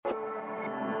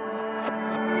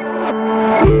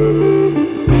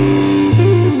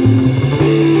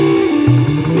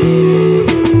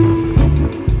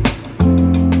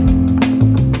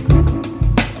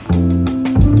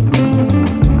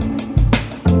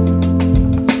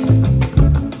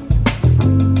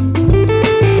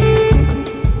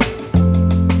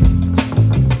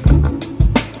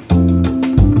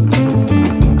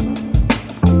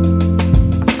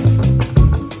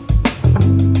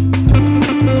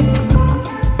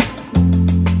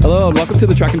and welcome to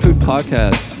the Track and Food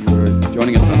Podcast. You're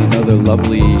joining us on another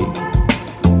lovely,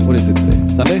 what is it today?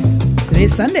 Sunday?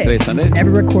 Today's Sunday. Today's Sunday?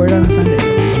 Never record on a Sunday.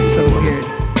 It's so weird.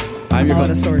 I'm your All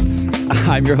host. out of sorts.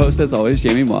 I'm your host, as always,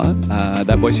 Jamie Ma.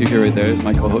 That voice you hear right there is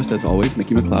my co-host, as always,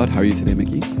 Mickey McLeod. How are you today,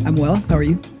 Mickey? I'm well. How are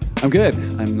you? I'm good.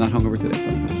 I'm not hungover today, so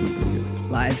I'm doing pretty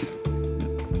good. Lies.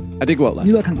 I did go out last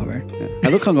You night. look hungover. Yeah. I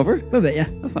look hungover? A little bit, yeah.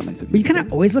 That's not nice of you. But you kind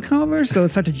of always look hungover, so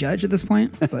it's hard to judge at this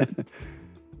point. But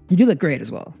you do look great as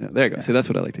well. Yeah, there you go. See, that's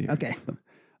what I like to hear. Okay.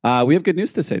 So, we have good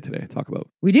news to say today. Talk about.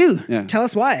 We do. Yeah. Tell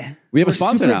us why. We have a We're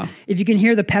sponsor now. If you can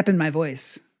hear the pep in my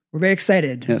voice, we're very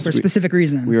excited Yes, for a specific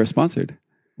reason. We are sponsored.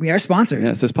 We are sponsored.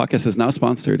 Yes, this podcast is now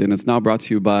sponsored, and it's now brought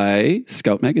to you by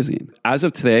Scout Magazine. As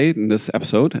of today, in this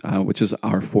episode, which is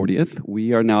our 40th,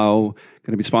 we are now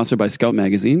going to be sponsored by Scout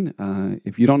Magazine.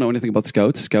 If you don't know anything about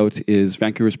Scout, Scout is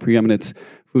Vancouver's preeminent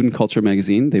food and culture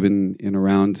magazine. They've been in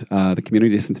around the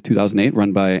community since 2008,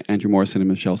 run by Andrew Morrison and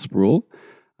Michelle Sproul.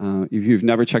 If you've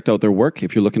never checked out their work,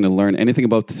 if you're looking to learn anything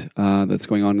about that's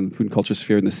going on in the food and culture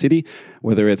sphere in the city,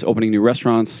 whether it's opening new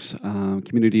restaurants,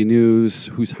 community news,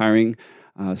 who's hiring,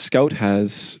 Scout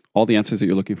has all the answers that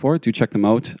you're looking for. Do check them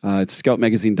out. It's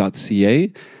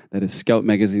scoutmagazine.ca. That is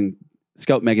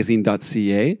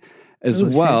scoutmagazine.ca. As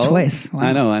well, say it twice. Wow.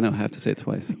 I know. I have to say it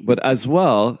twice. But as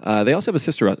well, they also have a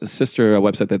sister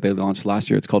website that they launched last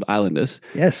year. It's called Islandus.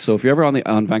 Yes. So if you're ever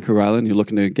on Vancouver Island, you're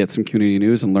looking to get some community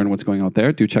news and learn what's going out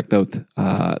there, do check out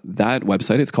that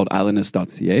website. It's called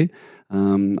islandus.ca.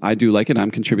 I do like it. I'm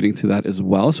contributing to that as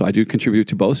well. So I do contribute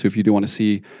to both. So if you do want to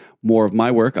see more of my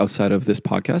work outside of this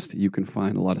podcast, you can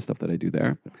find a lot of stuff that I do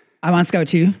there. I'm on Scout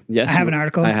too. Yes. I have an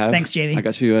article. I have. Thanks, Jamie. I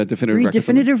got you a definitive Read record.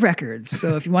 definitive records.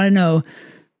 So if you want to know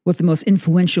what the most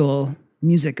influential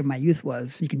music of my youth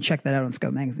was, you can check that out on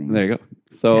Scout Magazine. There you go.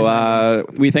 So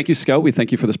we thank you, Scout. We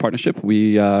thank you for this partnership.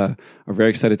 We are very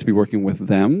excited to be working with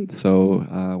them.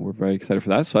 So we're very excited for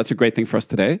that. So that's a great thing for us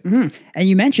today. Mm-hmm. And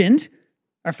you mentioned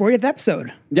our 40th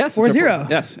episode. Yes. 40.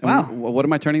 Yes. And Wow. what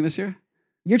am I turning this year?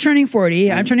 You're turning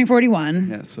 40. I'm turning 41.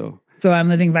 Yeah. So I'm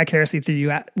living vicariously through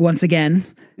you once again.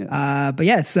 Yes. But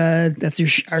yeah, it's that's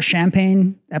our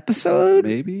champagne episode.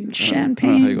 maybe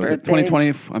Champagne birthday.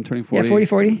 2020. I'm turning 40. Yeah,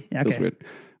 40. Yeah, Feels okay. weird.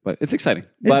 But it's exciting.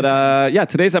 Exciting. Yeah,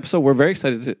 today's episode, we're very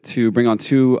excited to bring on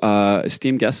two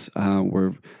esteemed guests.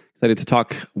 We're excited to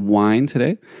talk wine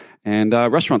today and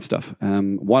restaurant stuff.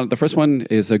 The first one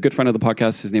is a good friend of the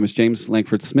podcast. His name is James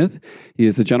Langford Smith. He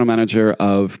is the general manager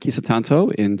of Kisa Tanto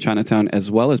in Chinatown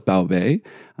as well as Bao Bay.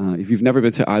 If you've never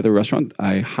been to either restaurant,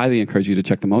 I highly encourage you to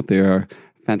check them out. They are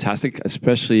fantastic,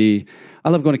 especially I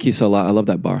love going to Kisa a lot. I love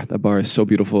that bar. That bar is so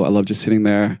beautiful. I love just sitting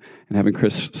there and having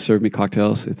Chris serve me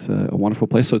cocktails. It's a wonderful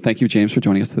place. So thank you, James, for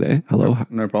joining us today. Hello.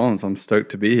 No problems. I'm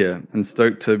stoked to be here and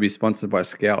stoked to be sponsored by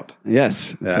Scout.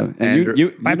 Yes. Yeah. So, and Andrew-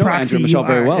 you By know proxy, Andrew and Michelle you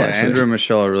very are. well, Yeah, actually. Andrew and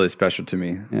Michelle are really special to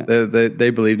me. Yeah. They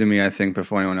believed in me, I think,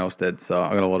 before anyone else did. So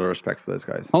I got a lot of respect for those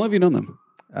guys. How long have you known them?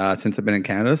 Since I've been in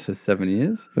Canada, so 7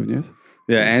 years. 7 years?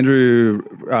 Yeah, Andrew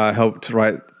helped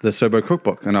write the Sobo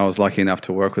Cookbook, and I was lucky enough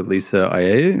to work with Lisa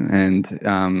Aye, and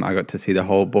I got to see the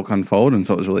whole book unfold, and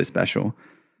so it was really special.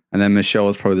 And then Michelle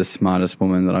was probably the smartest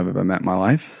woman that I've ever met in my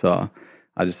life, so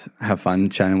I just have fun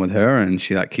chatting with her, and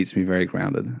she keeps me very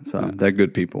grounded. So they're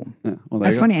good people. Yeah. Well, there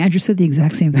That's you go. funny. Andrew said the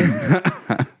exact same thing.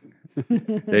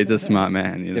 He's a smart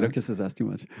man, you They know. don't kiss his ass too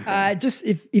much. Just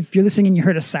if you're listening and you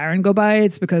heard a siren go by,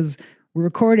 it's because we're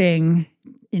recording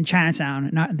in Chinatown,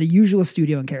 not the usual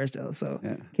studio in Kerrisdale. So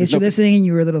in case you're listening and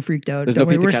you were a little freaked out, There's don't no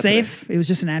worry, Pete the we're Cat safe. It was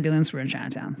just an ambulance. We're in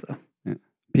Chinatown. So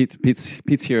Pete's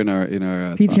here in our Pete's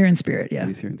thoughts. here in spirit. Yeah.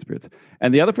 He's here in spirits.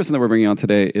 And the other person that we're bringing on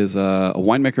today is a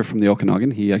winemaker from the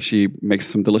Okanagan. He actually makes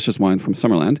some delicious wine from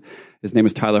Summerland. His name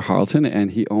is Tyler Harleton,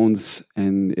 and he owns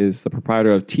and is the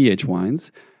proprietor of TH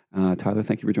Wines. Tyler,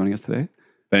 thank you for joining us today.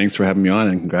 Thanks for having me on,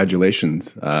 and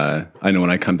congratulations. I know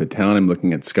when I come to town, I'm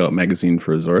looking at Scout Magazine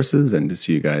for resources, and to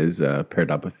see you guys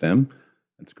paired up with them,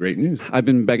 that's great news. I've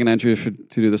been begging Andrew to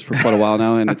do this for quite a while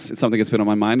now, and it's something that's been on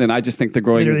my mind. And I just think the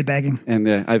growing, Literally begging. And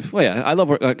I love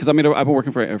because I've been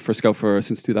working for Scout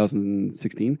since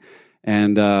 2016,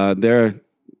 and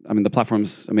the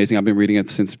platform's amazing. I've been reading it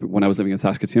since when I was living in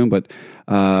Saskatoon, but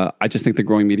I just think the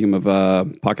growing medium of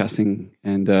podcasting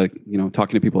and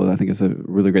talking to people, I think is a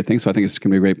really great thing. So I think it's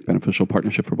going to be a great beneficial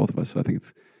partnership for both of us. So I think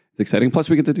it's exciting. Plus,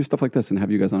 we get to do stuff like this and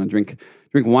have you guys on and drink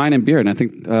wine and beer. And I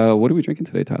think, what are we drinking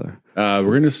today, Tyler? We're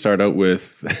going to start out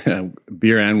with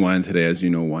beer and wine today. As you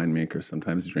know, winemakers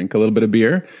sometimes drink a little bit of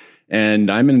beer.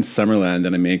 And I'm in Summerland,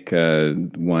 and I make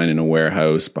wine in a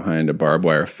warehouse behind a barbed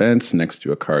wire fence next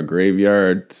to a car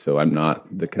graveyard. So I'm not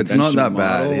the It's conventional not that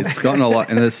model. bad. It's gotten a lot.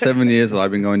 In the 7 years that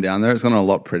I've been going down there, it's gotten a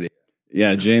lot prettier.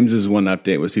 Yeah, James's one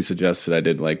update was he suggested I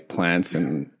did like plants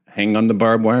and hang on the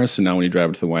barbed wire. So now when you drive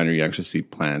up to the winery, you actually see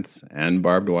plants and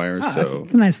barbed wire. So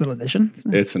it's a nice little addition.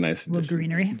 It's a nice little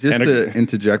greenery. Just to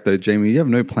interject though, Jamie, you have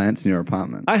no plants in your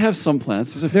apartment. I have some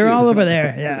plants. They're all over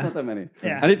there. Yeah. Not that many.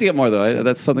 Yeah. I need to get more though.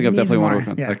 That's something I've definitely want to work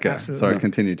on. Yeah, Okay, absolutely. sorry,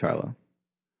 continue, Tyler.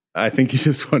 I think you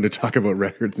just wanted to talk about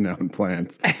records now and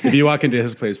plants. If you walk into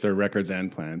his place, there are records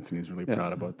and plants, and he's really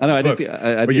proud about that. I know. Books.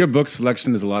 But your book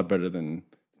selection is a lot better than...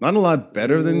 Not a lot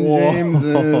better than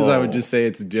James's. I would just say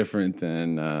it's different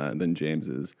than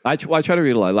James's. I try to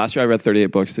read a lot. Last year I read 38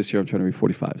 books. This year I'm trying to read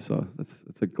 45. So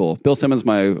that's a goal. Bill Simmons,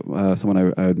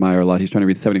 someone I admire a lot. He's trying to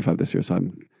read 75 this year, so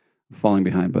I'm falling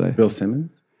behind. Bill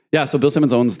Simmons? Yeah, so Bill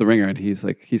Simmons owns The Ringer, and he's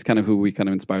kind of who we kind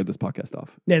of inspired this podcast off.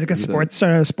 Yeah, he's like a sports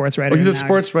writer. He's a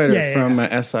sports writer from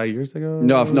SI years ago?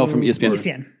 No, from ESPN.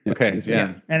 ESPN. Yeah. Okay,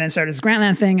 yeah. And then started his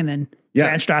Grantland thing, and then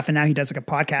branched off, and now he does like a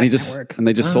podcast network. And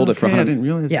they just sold it for $100 million. I didn't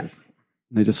realize this.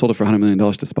 They just sold it for $100 million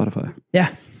to Spotify.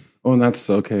 Yeah. Oh, and that's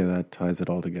okay. That ties it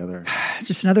all together.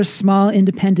 Just another small,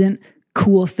 independent,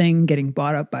 cool thing getting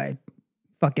bought up by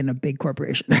fucking a big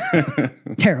corporation.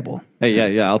 Terrible.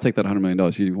 Hey, yeah. I'll take that $100 million.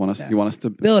 You want us to?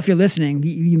 Bill, if you're listening,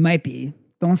 you might be.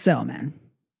 Don't sell, man.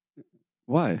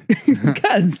 Why?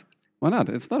 Because. Why not?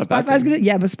 It's not a bad thing.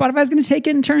 But Spotify's gonna take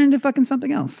it and turn it into fucking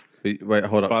something else. Wait,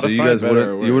 hold up. So Spotify you guys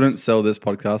you wouldn't sell this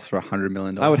podcast for $100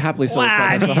 million? I would happily sell this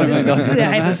podcast for $100 this million. is really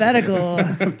hypothetical.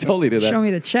 Totally do that. Show me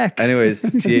the check. Anyways,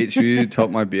 TH, you top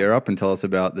my beer up and tell us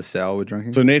about the sale we're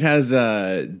drinking. So Nate has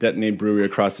a Detonate Brewery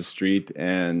across the street,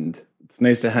 and it's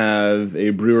nice to have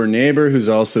a brewer neighbor who's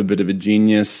also a bit of a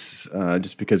genius,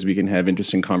 just because we can have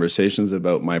interesting conversations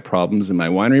about my problems and my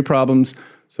winery problems.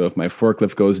 So if my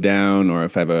forklift goes down or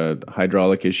if I have a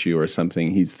hydraulic issue or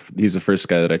something, he's the first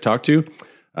guy that I talk to.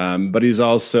 But he's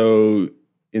also,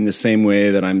 in the same way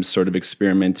that I'm sort of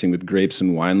experimenting with grapes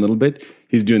and wine a little bit,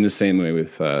 he's doing the same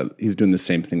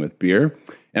thing with beer.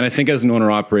 And I think as an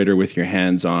owner-operator with your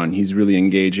hands on, he's really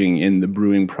engaging in the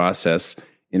brewing process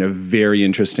in a very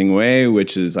interesting way,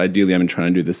 which is ideally I'm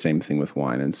trying to do the same thing with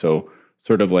wine. And so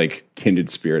sort of like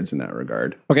kindred spirits in that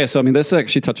regard. Okay, so I mean, this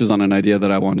actually touches on an idea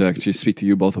that I wanted to actually speak to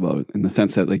you both about, in the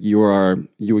sense that like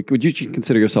would you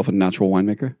consider yourself a natural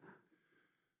winemaker?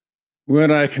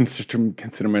 Would I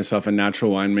consider myself a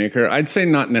natural winemaker? I'd say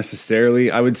not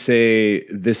necessarily. I would say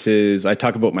I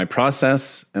talk about my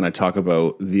process and I talk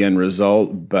about the end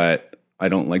result, but I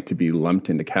don't like to be lumped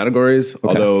into categories. Okay.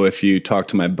 Although if you talk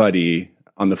to my buddy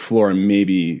on the floor,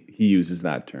 maybe he uses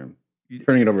that term.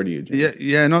 Turning it over to you, James.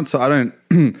 Yeah, not so. I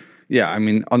don't. Yeah, I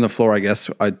mean, on the floor, I guess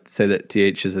I'd say that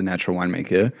TH is a natural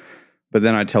winemaker, but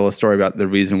then I tell a story about the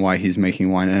reason why he's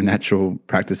making wine in a natural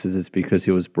practices is because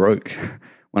he was broke.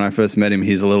 When I first met him,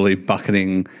 he's literally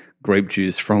bucketing grape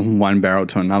juice from one barrel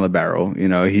to another barrel. You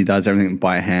know, he does everything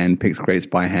by hand, picks grapes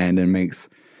by hand, and makes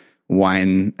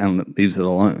wine and leaves it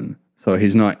alone. So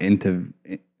he's not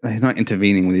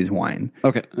intervening with his wine.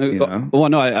 Okay. Well,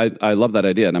 no, I love that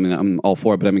idea. And I mean, I'm all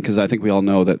for it, but I mean, because I think we all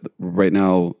know that right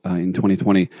now in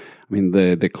 2020, I mean,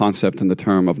 the concept and the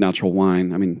term of natural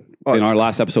wine, I mean, in our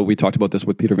last episode, we talked about this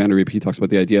with Peter Van Der Reep. He talks about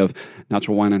the idea of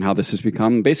natural wine and how this has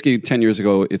become, basically 10 years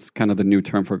ago, it's kind of the new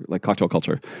term for like cocktail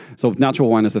culture. So natural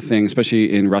wine is the thing,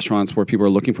 especially in restaurants where people are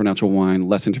looking for natural wine,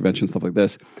 less intervention, stuff like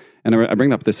this. And I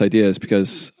bring up this idea is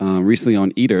because recently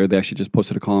on Eater, they actually just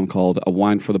posted a column called A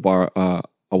Wine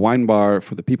Bar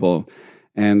for the People.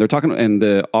 And they're talking, and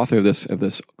the author of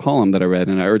this column that I read,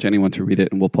 and I urge anyone to read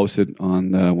it, and we'll post it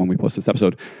on when we post this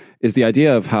episode, is the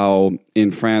idea of how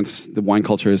in France the wine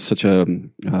culture is such a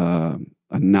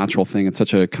natural thing. It's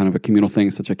such a kind of a communal thing,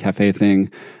 such a cafe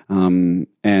thing.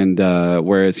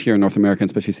 Whereas here in North America,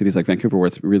 especially cities like Vancouver, where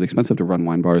it's really expensive to run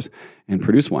wine bars and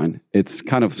produce wine, it's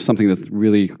kind of something that's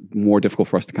really more difficult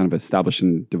for us to kind of establish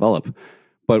and develop.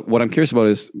 But what I'm curious about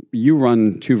is you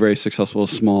run two very successful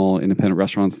small independent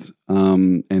restaurants,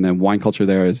 and then wine culture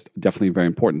there is definitely very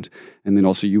important. And then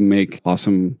also you make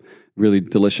awesome, really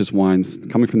delicious wines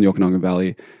coming from the Okanagan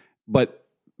Valley, but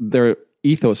their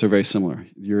ethos are very similar.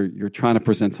 You're trying to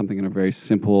present something in a very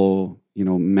simple,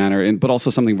 manner, but also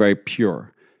something very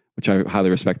pure, which I highly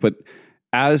respect. But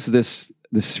as this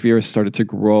sphere has started to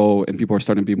grow and people are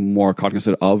starting to be more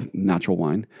cognizant of natural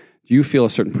wine, do you feel a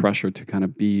certain pressure to kind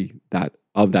of be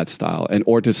of that style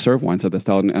or to serve wines of that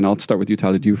style? And I'll start with you,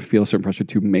 Tyler. Do you feel a certain pressure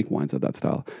to make wines of that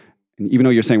style? And even though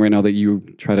you're saying right now that you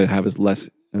try to have as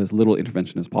little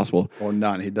intervention as possible. Or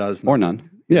none. He does. Or none.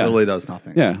 He literally does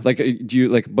nothing. Yeah. Like, do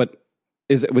you but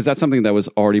was that something that was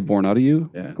already born out of you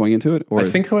going into it? Or? I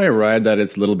think how I arrived at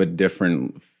it's a little bit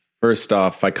different. First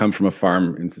off, I come from a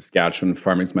farm in Saskatchewan.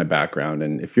 Farming's my background.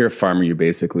 And if you're a farmer, you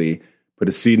basically put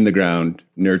a seed in the ground,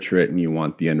 nurture it, and you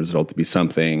want the end result to be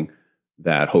something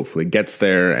that hopefully gets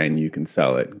there and you can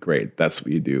sell it. Great. That's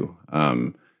what you do.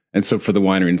 And so for the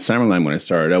winery in Summerland, when I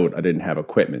started out, I didn't have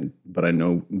equipment, but I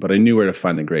knew where to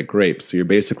find the great grapes. So you're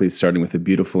basically starting with a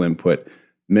beautiful input,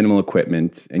 minimal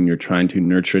equipment, and you're trying to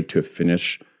nurture it to a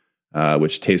finish,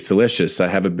 which tastes delicious. I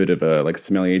have a bit of a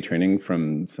sommelier training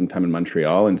from some time in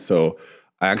Montreal. And so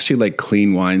I actually like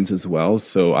clean wines as well.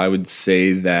 So I would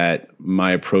say that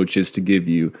my approach is to give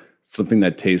you something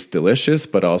that tastes delicious,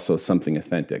 but also something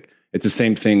authentic. It's the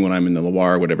same thing when I'm in the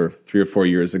Loire, whatever, 3 or 4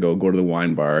 years ago, go to the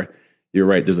wine bar. You're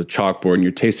right, there's a chalkboard and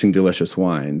you're tasting delicious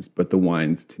wines, but the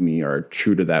wines to me are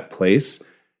true to that place.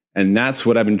 And that's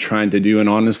what I've been trying to do. And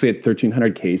honestly, at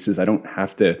 1,300 cases, I don't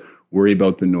have to worry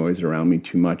about the noise around me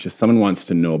too much. If someone wants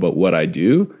to know about what I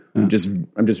do, I'm just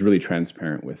really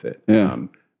transparent with it. Yeah.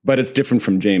 But it's different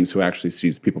from James, who actually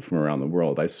sees people from around the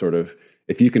world.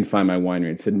 If you can find my winery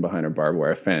and it's hidden behind a barbed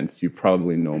wire fence, you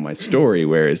probably know my story,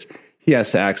 whereas he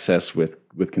has to access with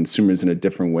consumers in a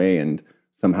different way and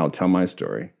somehow tell my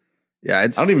story. Yeah, I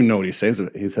don't even know what he says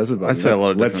about it. I say a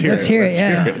lot of Let's hear it.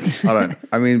 Yeah.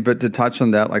 I mean, but to touch on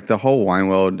that, like the whole wine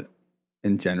world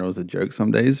in general is a joke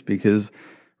some days, because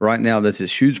right now there's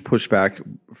this huge pushback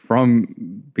from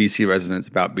BC residents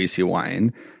about BC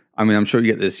wine. I mean, I'm sure you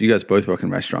get this. You guys both work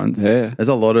in restaurants. Yeah. There's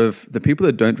a lot of the people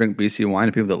that don't drink BC wine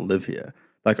are people that live here.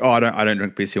 Like, oh, I don't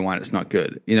drink BC wine. It's not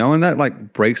good, you know. And that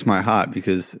like breaks my heart,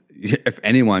 because if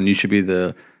anyone, you should be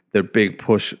the big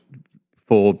push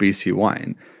for BC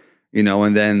wine. You know,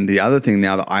 and then the other thing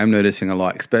now that I'm noticing a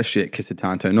lot, especially at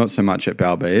Kisatanto, not so much at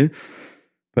Balbay,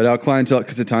 but our clientele at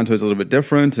Kisatanto is a little bit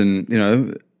different, and, you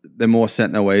know, they're more set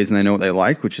in their ways and they know what they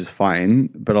like, which is fine,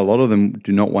 but a lot of them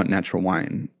do not want natural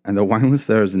wine. And the wine list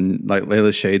there is, like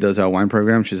Layla Shea does our wine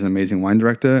program. She's an amazing wine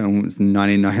director, and it's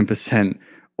 99%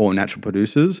 all natural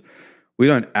producers. We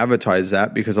don't advertise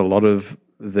that because a lot of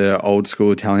the old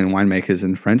school Italian winemakers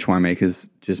and French winemakers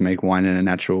just make wine in a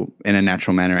natural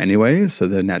manner anyway. So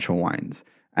they're natural wines,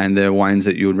 and they're wines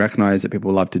that you would recognize that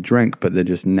people love to drink, but they're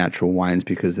just natural wines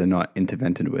because they're not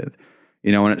intervented with,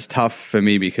 you know. And it's tough for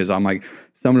me because I'm like,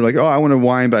 somebody like, oh, I want a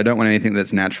wine, but I don't want anything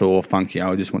that's natural or funky.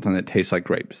 I just want something that tastes like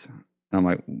grapes. And I'm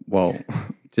like, well,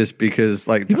 just because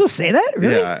like people say that,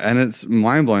 really? Yeah, and it's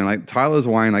mind blowing. Like Tyler's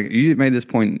wine, like you made this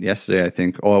point yesterday, I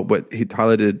think, or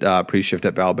Tyler did pre-shift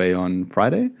at Balbay on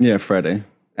Friday. Yeah, Friday.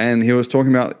 And he was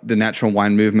talking about the natural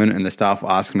wine movement, and the staff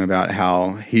asked him about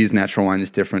how his natural wine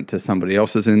is different to somebody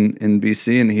else's in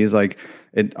BC. And he's like,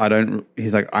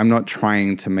 I'm not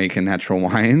trying to make a natural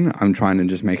wine. I'm trying to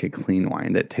just make a clean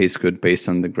wine that tastes good based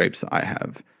on the grapes that I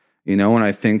have, you know? And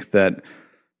I think that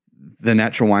the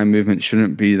natural wine movement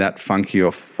shouldn't be that funky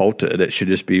or faltered. It should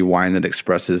just be wine that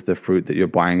expresses the fruit that you're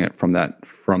buying it from that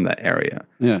area.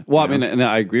 Yeah. Well, I mean, and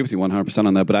I agree with you 100%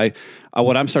 on that. But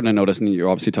what I'm starting to notice, and you're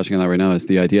obviously touching on that right now, is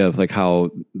the idea of like how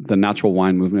the natural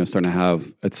wine movement is starting to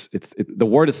have the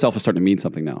word itself is starting to mean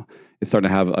something now. It's starting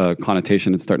to have a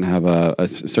connotation. It's starting to have a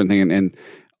certain thing. And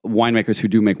winemakers who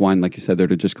do make wine, like you said, they're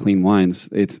just clean wines.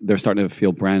 They're starting to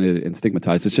feel branded and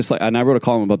stigmatized. It's just like, and I wrote a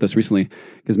column about this recently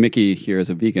because Mickey here is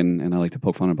a vegan, and I like to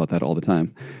poke fun about that all the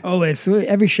time. Always,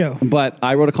 every show. But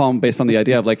I wrote a column based on the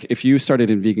idea of like, if you started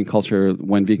in vegan culture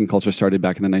when vegan culture started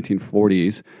back in the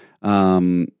 1940s,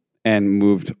 and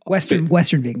moved Western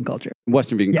vegan culture.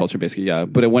 Western vegan culture, basically, yeah.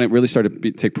 But when it really started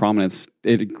to take prominence,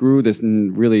 it grew this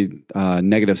really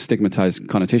negative, stigmatized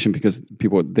connotation because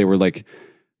they were like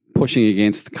pushing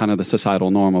against kind of the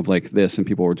societal norm of like this, and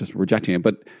people were just rejecting it.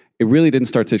 But it really didn't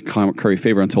start to curry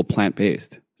favor until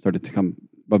plant-based started to become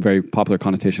a very popular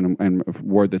connotation and a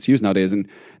word that's used nowadays. And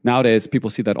nowadays, people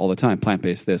see that all the time.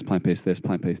 Plant-based this, plant-based this,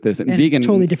 plant-based this. And vegan...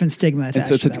 totally different stigma. It's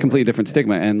a completely different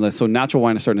stigma. And so natural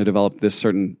wine is starting to develop this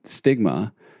certain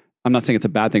stigma. I'm not saying it's a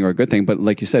bad thing or a good thing, but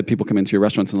like you said, people come into your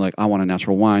restaurants and like, I want a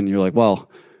natural wine. You're like, well...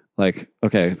 Like,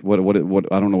 okay, what,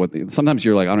 I don't know what, sometimes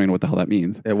you're like, I don't even know what the hell that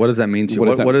means. Yeah, what does that mean to you?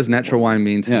 What does natural wine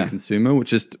mean to the consumer?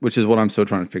 Which is what I'm still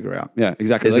trying to figure out. Yeah,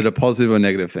 exactly. Is it a positive or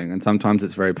negative thing? And sometimes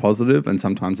it's very positive and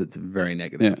sometimes it's very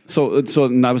negative. Yeah. So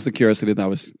that was the curiosity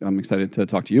that I'm excited to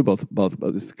talk to you both about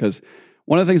this, because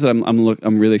one of the things that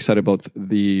I'm really excited about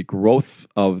the growth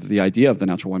of the idea of the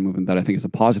natural wine movement that I think is a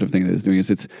positive thing that it's doing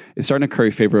is it's starting to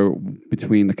curry favor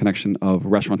between the connection of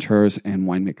restaurateurs and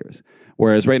winemakers.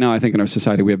 Whereas right now, I think in our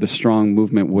society, we have this strong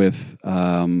movement with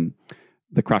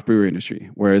the craft brewery industry.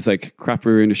 Whereas like craft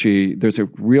brewery industry, there's a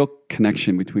real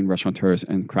connection between restaurateurs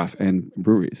and craft and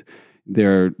breweries.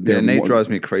 Nate drives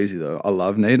me crazy though. I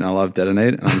love Nate and I love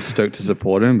Detonate and I'm stoked to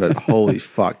support him, but holy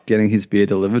fuck, getting his beer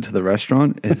delivered to the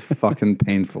restaurant is fucking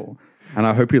painful. And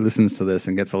I hope he listens to this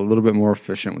and gets a little bit more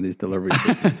efficient with his delivery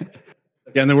system.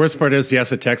 Yeah, and the worst part is he has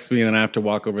to text me and then I have to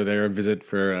walk over there and visit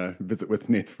with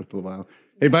Nate for a little while.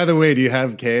 Hey, by the way, do you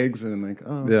have kegs? And I'm like,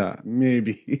 oh, Yeah.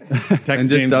 maybe. Text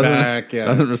James doesn't- back. Yeah.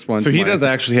 doesn't respond So to he my- does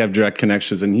actually have direct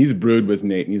connections, and he's brewed with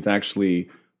Nate, and he's actually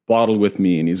bottled with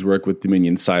me, and he's worked with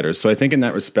Dominion Ciders. So I think in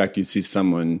that respect, you see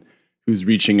someone who's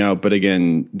reaching out. But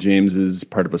again, James is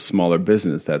part of a smaller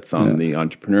business that's on the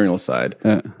entrepreneurial side.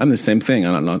 I'm the same thing.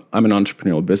 I'm an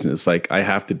entrepreneurial business. Like, I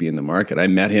have to be in the market. I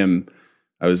met him.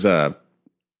 I was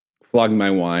flogging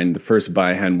my wine. The first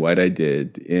by hand white I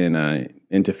did in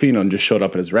Tofino, and just showed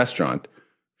up at his restaurant.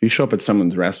 If you show up at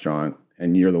someone's restaurant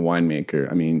and you're the winemaker,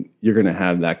 I mean, you're going to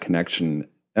have that connection.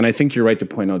 And I think you're right to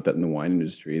point out that in the wine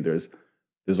industry, there's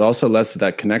also less of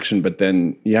that connection, but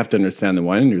then you have to understand the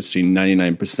wine industry,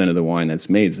 99% of the wine that's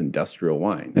made is industrial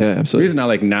wine. Yeah, absolutely. The reason I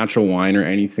like natural wine or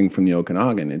anything from the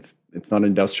Okanagan, it's not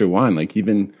industrial wine. Like,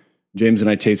 even James and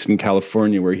I tasted in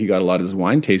California, where he got a lot of his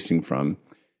wine tasting from.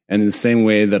 And in the same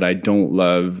way that I don't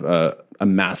love a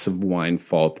massive wine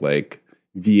fault like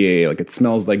VA, like it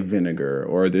smells like vinegar,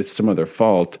 or there's some other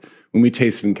fault. When we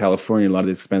tasted in California, a lot of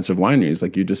the expensive wineries,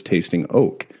 like, you're just tasting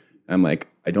oak. I'm like,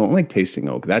 I don't like tasting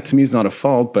oak. That to me is not a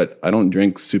fault, but I don't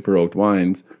drink super oaked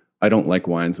wines. I don't like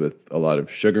wines with a lot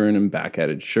of sugar in them, back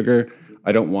added sugar.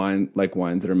 I don't like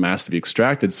wines that are massively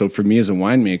extracted. So for me as a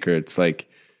winemaker, it's like,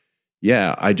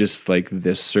 yeah, I just like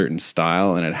this certain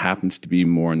style, and it happens to be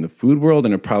more in the food world,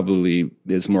 and it probably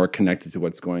is more connected to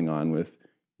what's going on with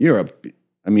Europe.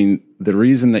 I mean, the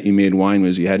reason that you made wine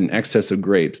was you had an excess of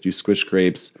grapes. You squish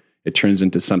grapes, it turns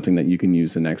into something that you can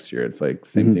use the next year. It's like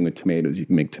same thing with tomatoes. You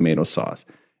can make tomato sauce.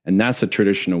 And that's the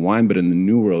tradition of wine. But in the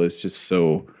new world, it's just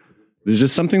there's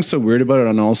just something so weird about it.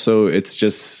 And also there's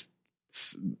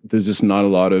just not a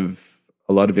lot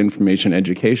of information,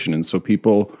 education. And so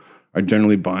people are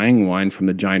generally buying wine from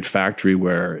the giant factory,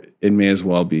 where it may as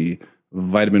well be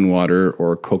vitamin water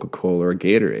or Coca-Cola or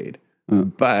Gatorade.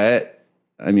 But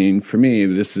I mean, for me,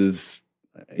 this is,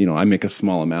 I make a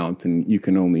small amount, and you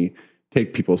can only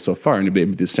take people so far. And it'd be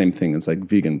the same thing as like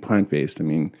vegan, plant-based. I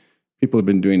mean, people have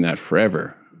been doing that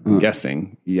forever, I'm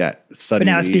guessing, yet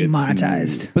suddenly. But now it's being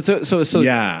monetized. But so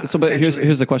yeah. But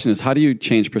here's the question: is how do you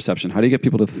change perception? How do you get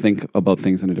people to think about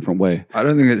things in a different way? I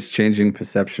don't think it's changing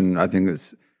perception. I think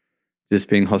it's just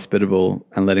being hospitable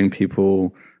and letting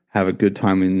people have a good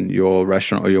time in your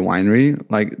restaurant or your winery.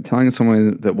 Like, telling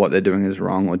someone that what they're doing is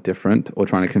wrong or different, or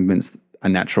trying to convince a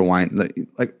natural wine.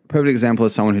 Like perfect example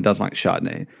is someone who doesn't like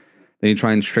Chardonnay. Then you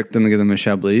try and trick them and give them a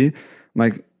Chablis,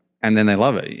 and then they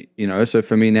love it, So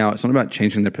for me now, it's not about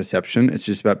changing their perception. It's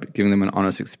just about giving them an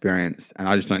honest experience, and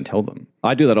I just don't tell them.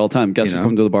 I do that all the time. Guests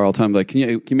come to the bar all the time, like, can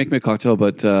you make me a cocktail?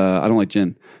 But I don't like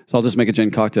gin, so I'll just make a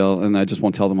gin cocktail, and I just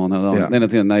won't tell them all night long. Yeah. Then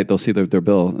at the end of the night, they'll see their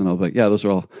bill, and I'll be like, yeah, those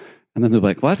are all. And then they're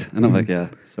like, what? And I'm like, yeah,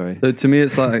 sorry. So to me,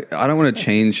 it's like, I don't want to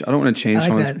change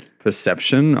someone's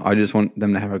perception. I just want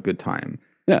them to have a good time.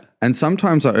 Yeah. And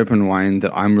sometimes I open wine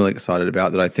that I'm really excited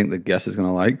about, that I think the guest is going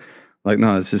to like. Like,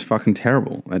 no, this is fucking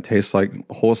terrible. It tastes like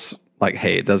horse, like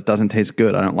hay. It doesn't taste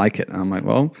good. I don't like it. And I'm like,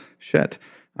 well, shit.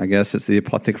 I guess it's the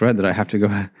Apothic Red that I have to go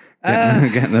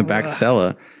get in the back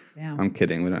cellar. Damn. I'm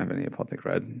kidding. We don't have any Apothic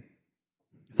Red.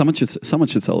 Someone should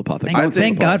sell Apothic.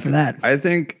 Thank God for that. I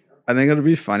think it'd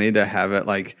be funny to have it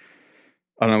like,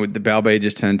 I don't know, the Bao Bay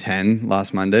just turned 10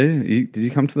 last Monday. Did you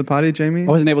come to the party, Jamie? I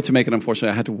wasn't able to make it,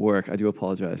 unfortunately. I had to work. I do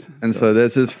apologize. And so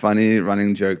there's this funny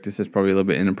running joke. This is probably a little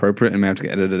bit inappropriate and may have to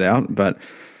get edited out. But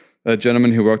a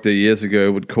gentleman who worked there years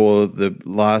ago would call the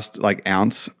last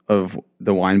ounce of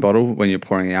the wine bottle when you're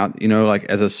pouring out. Like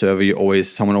as a server,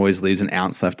 someone always leaves an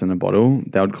ounce left in a bottle.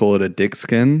 They would call it a dick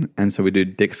skin. And so we do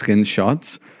dick skin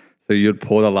shots. So you'd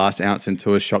pour the last ounce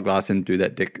into a shot glass and do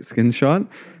that dick skin shot.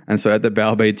 And so at the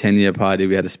Bao Bay 10-year party,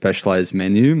 we had a specialized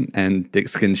menu, and dick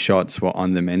skin shots were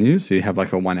on the menu. So you have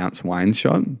like a 1 ounce wine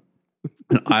shot.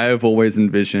 And I have always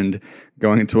envisioned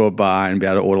going into a bar and be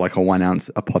able to order like a 1 ounce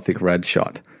Apothic Red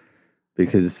shot,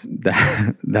 because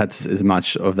that's as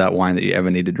much of that wine that you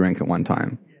ever need to drink at one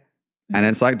time. And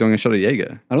it's like doing a shot of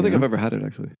Jaeger. I don't think I've ever had it,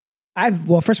 actually.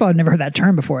 First of all, I've never heard that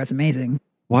term before. It's amazing.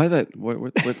 Why that?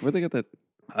 Where'd they get that?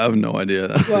 I have no idea.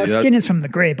 Well, skin is from the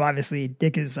grape, obviously.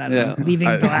 Dick is, leaving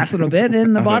the last little bit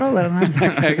in the bottle. I don't know.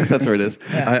 I guess that's where it is.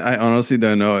 Yeah. I honestly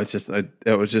don't know. It's just,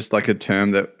 it was just like a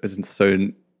term that isn't so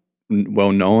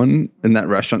well known in that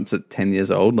restaurant. It's at 10 years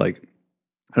old. Like,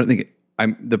 I don't think I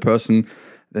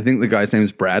think the guy's name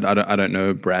is Brad. I don't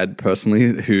know Brad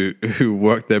personally who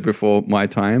worked there before my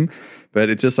time, but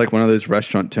it's just like one of those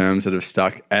restaurant terms that have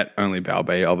stuck at only Bao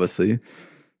Bay, obviously.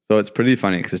 So it's pretty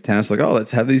funny because Tanner's like, oh,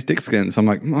 let's have these dick skins. I'm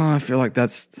like, I feel like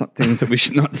that's things that we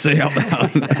should not say out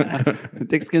loud.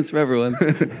 Dick skins for everyone.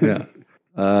 Yeah.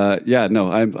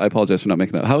 I apologize for not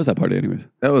making that. How was that party anyways?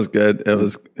 That was good. It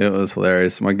was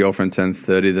hilarious. My girlfriend turned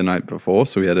 30 the night before,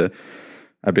 so we had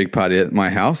a big party at my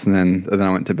house, and then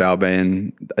I went to Bow Bay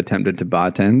and attempted to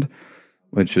bartend,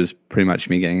 which was pretty much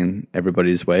me getting in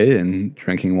everybody's way and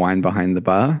drinking wine behind the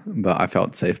bar. But I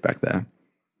felt safe back there.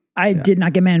 I did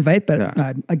not get my invite, but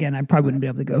again, I probably wouldn't be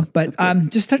able to go. But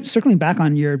just circling back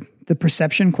on the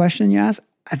perception question you asked,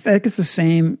 I feel like it's the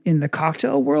same in the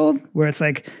cocktail world, where it's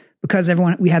like, because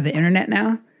we have the internet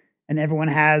now, and everyone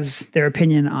has their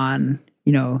opinion on,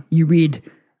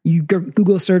 you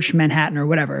Google search Manhattan or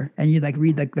whatever, and you like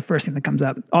read like the first thing that comes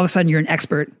up. All of a sudden, you're an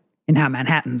expert in how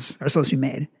Manhattans are supposed to be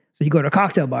made. So you go to a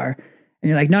cocktail bar, and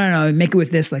you're like, no, make it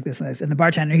with this, like this, like this. And the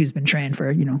bartender who's been trained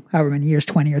for, however many years,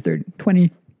 20 or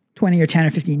 10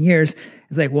 or 15 years,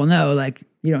 is like, well, no, like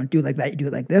you don't do it like that, you do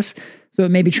it like this. So it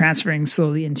may be transferring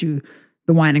slowly into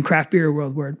the wine and craft beer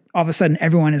world, where all of a sudden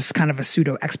everyone is kind of a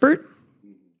pseudo expert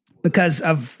because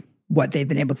of what they've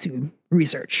been able to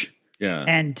research. Yeah.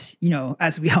 And,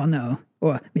 as we all know,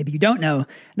 or maybe you don't know,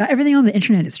 not everything on the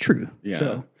internet is true. Yeah.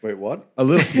 So, Wait, what? A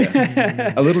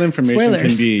little information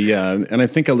Spoilers. can be, and I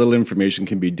think a little information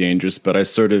can be dangerous, but I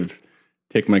sort of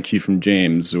take my cue from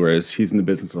James, whereas he's in the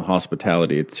business of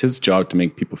hospitality. It's his job to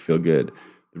make people feel good.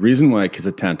 The reason why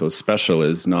Casa Tanto is special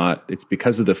is it's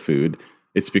because of the food,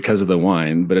 it's because of the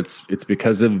wine, but it's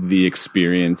because of the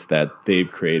experience that they've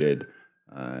created.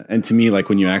 And to me, like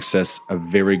when you access a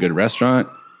very good restaurant,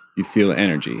 you feel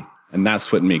energy, and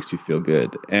that's what makes you feel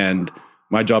good. And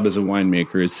my job as a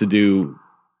winemaker is to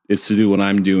do what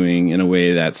I'm doing in a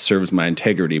way that serves my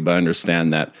integrity, but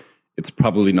understand that it's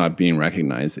probably not being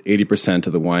recognized. 80%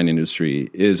 of the wine industry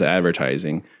is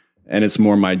advertising, and it's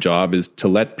more my job is to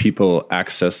let people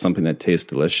access something that tastes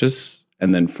delicious,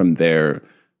 and then from there,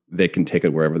 they can take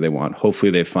it wherever they want.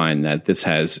 Hopefully they find that this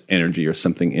has energy or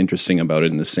something interesting about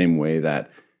it, in the same way that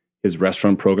his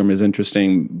restaurant program is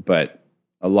interesting, but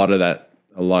a lot of that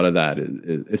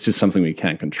is it's just something we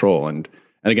can't control. And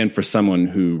again, for someone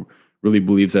who really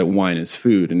believes that wine is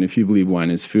food, and if you believe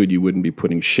wine is food, you wouldn't be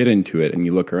putting shit into it. And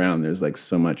you look around, there's like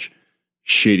so much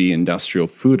shitty industrial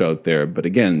food out there. But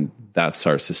again, that's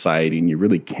our society, and you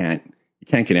really can't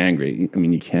get angry. I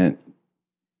mean, you can't.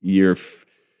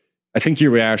 I think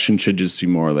your reaction should just be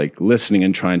more like listening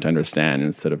and trying to understand,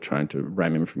 instead of trying to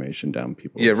ram information down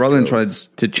people's throats. Rather than trying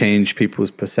to change people's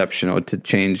perception or to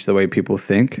change the way people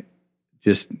think,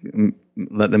 just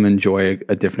let them enjoy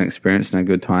a different experience and a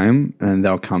good time, and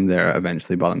they'll come there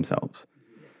eventually by themselves.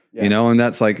 Yeah. And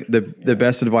that's like the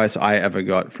best advice I ever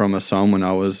got from a somm when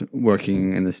I was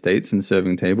working in the States and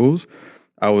serving tables.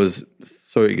 I was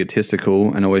so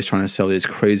egotistical and always trying to sell these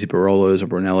crazy Barolos or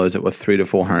Brunellos that were $300 to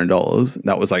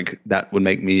 $400. That would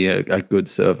make me a good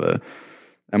server.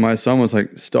 And my son was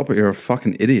like, stop it, you're a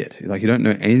fucking idiot. Like, you don't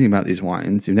know anything about these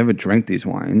wines. You've never drank these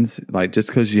wines. Like, just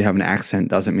because you have an accent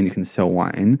doesn't mean you can sell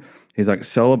wine. He's like,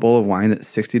 sell a bottle of wine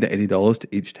that's $60 to $80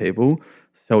 to each table,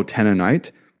 sell 10 a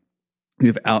night.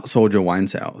 You've outsold your wine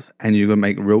sales, and you're going to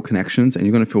make real connections, and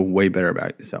you're going to feel way better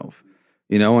about yourself.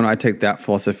 And I take that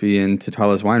philosophy into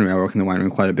Tyler's winery. I work in the winery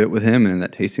quite a bit with him and in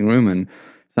that tasting room. And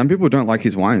some people don't like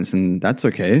his wines, and that's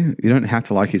okay. You don't have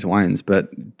to like his wines, but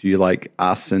do you like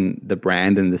us and the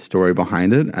brand and the story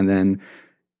behind it? And then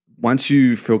once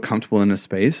you feel comfortable in a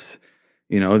space,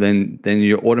 then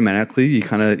you're automatically,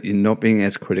 you're not being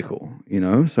as critical,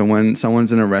 So when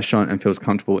someone's in a restaurant and feels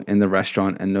comfortable in the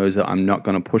restaurant and knows that I'm not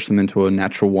going to push them into a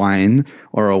natural wine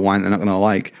or a wine they're not going to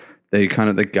like, the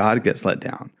guard gets let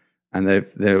down. And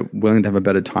they're willing to have a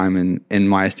better time in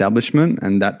my establishment.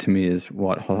 And that to me is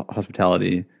what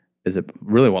hospitality is,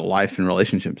 really what life and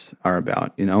relationships are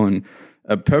about, And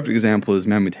a perfect example is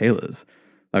Mammy Taylor's.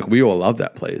 Like, we all love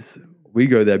that place. We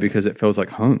go there because it feels like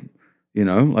home,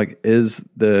 Like, is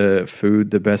the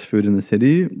food the best food in the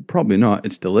city? Probably not.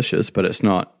 It's delicious, but it's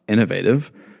not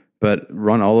innovative. But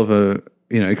Ron Oliver,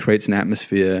 creates an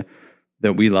atmosphere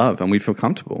that we love and we feel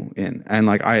comfortable in. And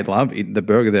like, I love the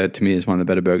burger there, to me, is one of the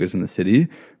better burgers in the city.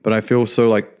 But I feel so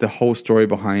like the whole story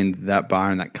behind that bar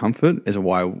and that comfort is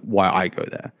why I go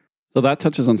there. So that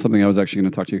touches on something I was actually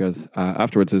going to talk to you guys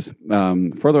afterwards is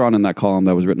further on in that column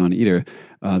that was written on Eater,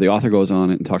 the author goes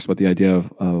on and talks about the idea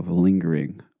of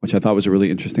lingering, which I thought was a really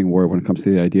interesting word when it comes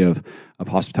to the idea of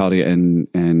hospitality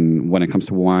and when it comes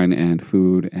to wine and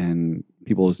food and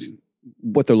people's,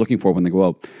 what they're looking for when they go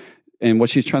out. And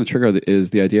what she's trying to trigger is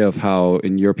the idea of how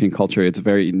in European culture, it's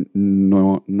very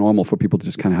normal for people to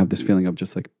just kind of have this feeling of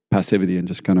just like passivity and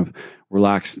just kind of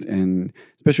relaxed. And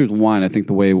especially with wine, I think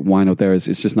the way wine out there is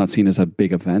it's just not seen as a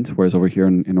big event. Whereas over here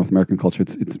in North American culture,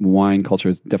 it's wine culture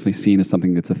is definitely seen as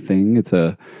something that's a thing. It's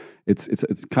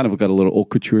kind of got a little haute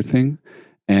couture thing.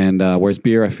 And whereas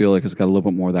beer, I feel like it's got a little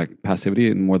bit more of that passivity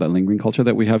and more of that lingering culture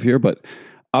that we have here. But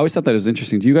I always thought that was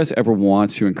interesting. Do you guys ever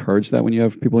want to encourage that when you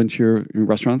have people into your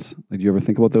restaurants? Like, do you ever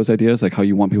think about those ideas? Like how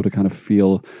you want people to kind of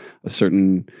feel a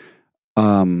certain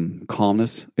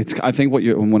calmness? I think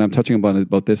when I'm touching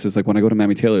about this is like when I go to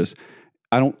Mammy Taylor's,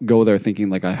 I don't go there thinking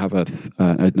like I have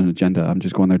an agenda. I'm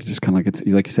just going there to just kind of like,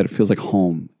 like you said, it feels like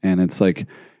home. And it's like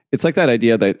that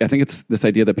idea that I think it's this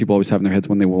idea that people always have in their heads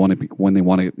when they want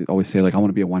to always say like, I want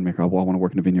to be a winemaker. I want to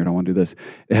work in a vineyard. I want to do this.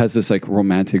 It has this like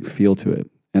romantic feel to it.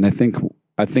 And I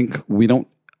think we don't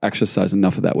exercise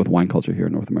enough of that with wine culture here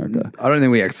in North America. I don't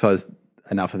think we exercise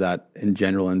enough of that in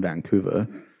general in Vancouver.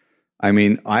 I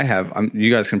mean, you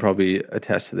guys can probably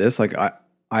attest to this. Like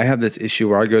I have this issue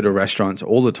where I go to restaurants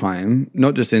all the time,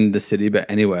 not just in the city, but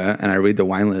anywhere. And I read the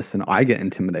wine list and I get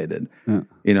intimidated, and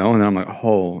then I'm like,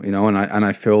 and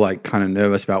I feel like kind of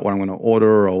nervous about what I'm going to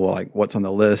order or like what's on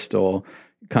the list or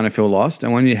kind of feel lost.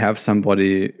 And when you have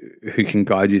somebody who can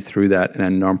guide you through that in a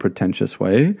non-pretentious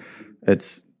way,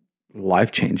 it's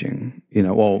life-changing,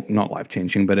 well, not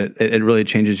life-changing, but it really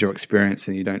changes your experience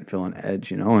and you don't feel on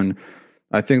edge, and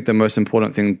I think the most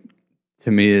important thing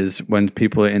to me is when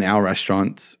people are in our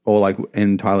restaurants or like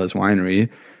in Tyler's winery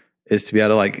is to be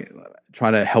able to like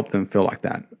try to help them feel like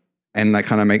that and like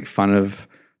kind of make fun of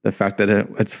the fact that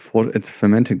it's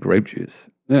fermented grape juice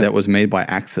that was made by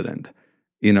accident,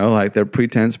 like the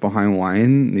pretense behind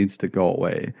wine needs to go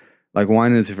away. Like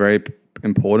wine is very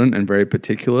important and very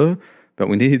particular, but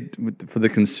we need for the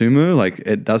consumer, like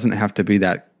it doesn't have to be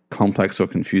that complex or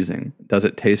confusing. Does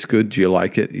it taste good? Do you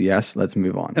like it? Yes, let's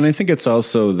move on. And I think it's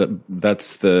also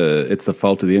it's the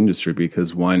fault of the industry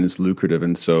because wine is lucrative.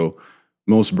 And so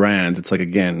most brands, it's like,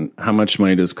 again, how much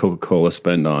money does Coca-Cola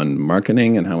spend on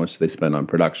marketing and how much do they spend on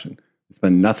production? They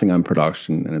spend nothing on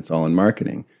production and it's all in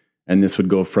marketing. And this would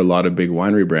go for a lot of big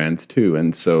winery brands too.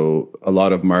 And so a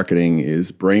lot of marketing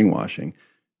is brainwashing.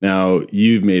 Now,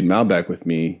 you've made Malbec with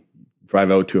me, drive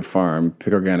out to a farm,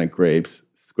 pick organic grapes,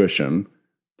 squish them,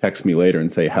 text me later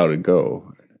and say how'd it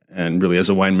go. And really, as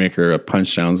a winemaker, a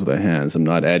punch downs with the hands. I'm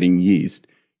not adding yeast.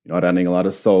 You're not adding a lot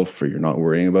of sulfur. You're not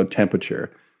worrying about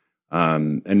temperature.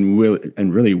 And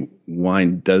really,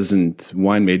 wine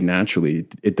made naturally,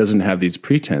 it doesn't have these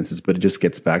pretenses, but it just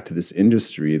gets back to this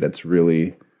industry that's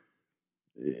really,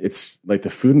 it's like the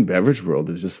food and beverage world.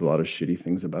 There's just a lot of shitty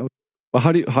things about it. Well,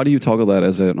 how do you toggle that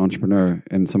as an entrepreneur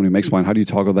and somebody who makes wine? How do you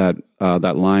toggle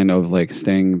that line of like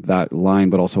staying that line,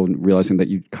 but also realizing that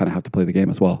you kind of have to play the game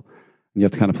as well? You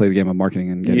have to kind of play the game of marketing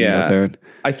and getting it out there.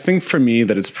 I think for me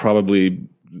that it's probably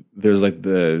there's like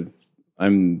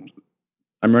I'm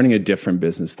running a different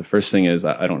business. The first thing is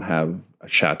I don't have a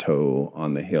chateau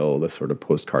on the hill, the sort of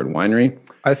postcard winery.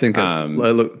 I think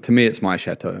look, to me it's my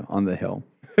chateau on the hill.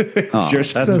 It's your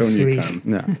chateau so when you come.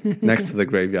 Yeah, next to the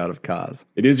graveyard of cars.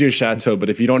 It is your chateau, but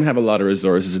if you don't have a lot of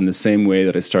resources, in the same way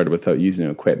that I started without using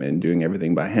equipment and doing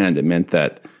everything by hand, it meant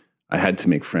that I had to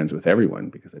make friends with everyone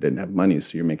because I didn't have money.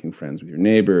 So you're making friends with your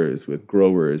neighbors, with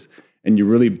growers, and you're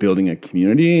really building a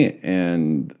community.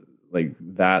 And like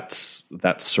that's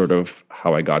sort of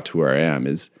how I got to where I am,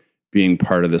 is being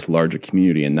part of this larger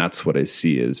community. And that's what I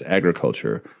see as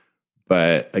agriculture.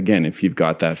 But again, if you've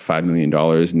got that $5 million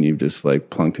and you've just like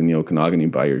plunked in the Okanagan, you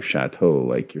buy your chateau,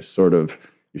 like you're sort of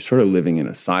living in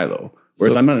a silo.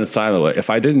 Whereas I'm not in a silo. If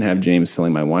I didn't have James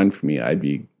selling my wine for me, I'd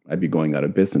be going out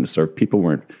of business, or if people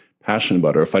weren't passionate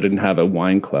about it, or if I didn't have a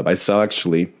wine club. I sell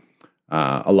actually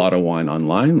a lot of wine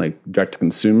online, like direct to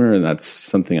consumer, and that's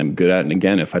something I'm good at. And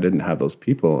again, if I didn't have those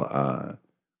people,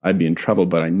 I'd be in trouble,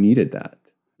 but I needed that.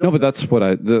 No, but that's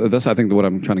I think what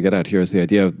I'm trying to get at here is the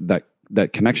idea of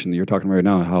that connection that you're talking about right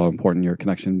now, how important your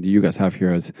connection you guys have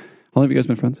here is. How long have you guys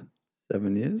been friends?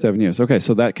 7 years. 7 years. Okay,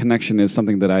 so that connection is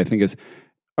something that I think is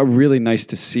really nice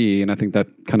to see, and I think that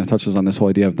kind of touches on this whole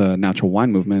idea of the natural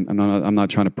wine movement. I'm not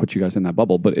trying to put you guys in that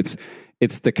bubble, but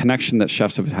it's the connection that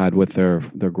chefs have had with their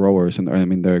growers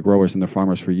their growers and their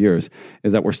farmers for years,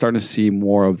 is that we're starting to see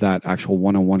more of that actual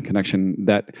one-on-one connection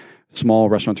that small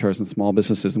restaurateurs and small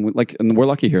businesses, and we're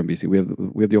lucky here in BC. We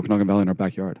have the Okanagan Valley in our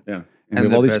backyard. Yeah. And we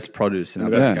have all best produce in our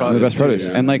backyard. The best produce.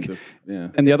 Yeah.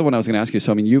 And the other one I was going to ask you,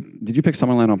 so I mean, did you pick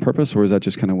Summerland on purpose, or is that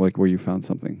just kind of like where you found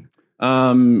something?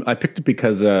 I picked it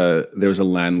because there was a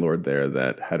landlord there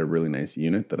that had a really nice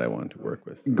unit that I wanted to work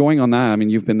with. Going on that, I mean,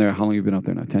 you've been there, how long have you been out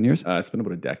there now? 10 years? It's been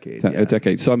about a decade. A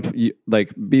decade. So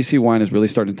BC wine is really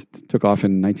took off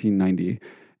in 1990.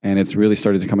 And it's really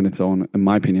started to come in its own, in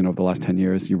my opinion, over the last 10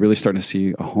 years. You're really starting to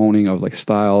see a honing of like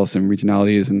styles and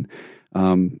regionalities,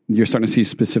 and you're starting to see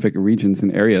specific regions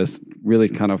and areas really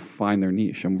kind of find their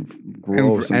niche and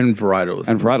grow. And varietals.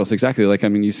 And varietals, exactly. Like, I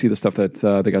mean, you see the stuff that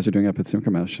the guys are doing up at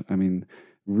Simkermesh. I mean,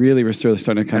 really we're still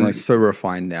starting to kind And of it's so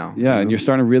refined now. yeah, and you're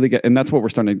starting to really get, and that's what we're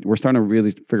starting to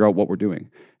really figure out what we're doing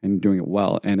and doing it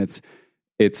well. And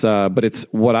but it's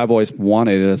what I've always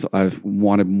wanted is I've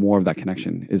wanted more of that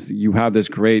connection. Is you have this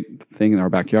great thing in our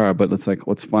backyard, but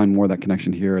let's find more of that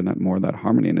connection here and that more of that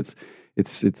harmony. And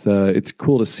it's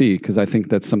cool to see because I think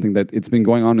that's something that it's been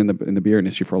going on in the beer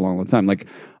industry for a long time. Like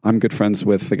I'm good friends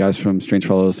with the guys from Strange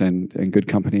Fellows and Good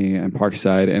Company and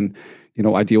Parkside, and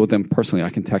I deal with them personally. I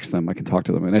can text them, I can talk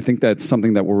to them, and I think that's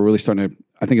something that we're really starting to.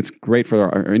 I think it's great for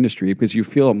our industry because you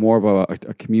feel more of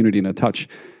a community and a touch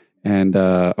and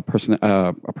a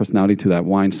personality to that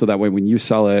wine. So that way, when you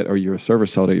sell it or your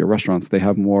servers sell it at your restaurants, they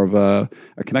have more of a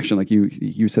connection. Like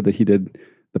you said that he did.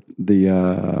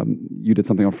 You did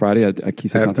something on Friday at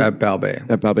Kisa at Balbay.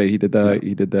 At Balbay, he did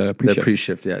the pre-shift. The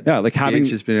pre-shift, yeah. Yeah, like having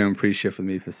just been doing pre-shift with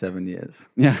me for 7 years.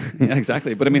 Yeah,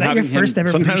 exactly. But I mean, having your first ever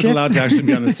sometimes pre-shift? allowed to actually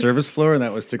be on the service floor, and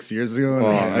that was 6 years ago. And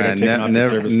I got taken off the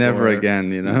service never floor.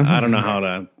 again. I don't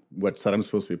know what side I'm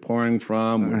supposed to be pouring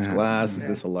from, which glass, is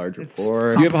this a larger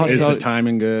pour? Do you have a Is the hospitality-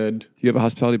 timing good? Do you have a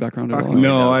hospitality background at all?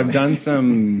 No, I've done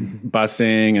some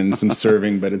busing and some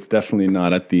serving, but it's definitely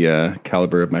not at the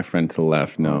caliber of my friend to the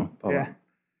left, no. Yeah.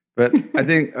 But I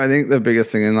think the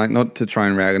biggest thing, and like not to try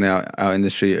and rag on our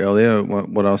industry earlier,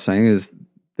 what I was saying is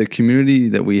the community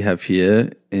that we have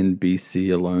here in BC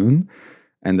alone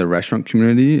and the restaurant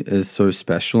community is so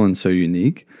special and so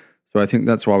unique. So I think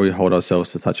that's why we hold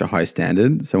ourselves to such a high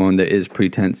standard. So when there is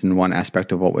pretense in one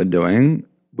aspect of what we're doing,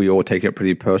 we all take it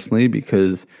pretty personally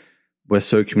because we're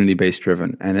so community-based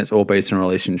driven, and it's all based on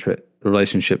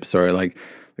relationships. Sorry, like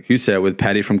you said, with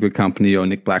Patty from Good Company or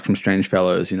Nick Black from Strange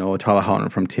Fellows, or Tyler Houghton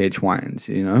from TH Wines,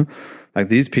 like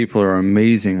these people are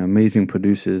amazing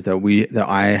producers that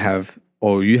I have,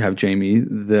 or you have, Jamie,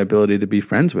 the ability to be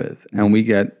friends with, and we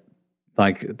get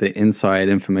like the inside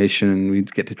information. We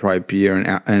get to try beer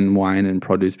and wine and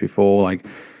produce before. Like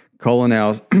Colin,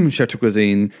 our chef de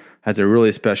cuisine, has a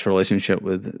really special relationship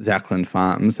with Zachlin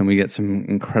Farms, and we get some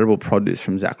incredible produce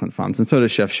from Zachlin Farms, and so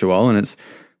does Chef Joel. And it's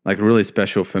like really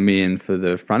special for me and for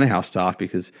the front of house staff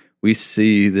because we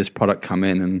see this product come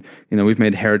in, and we've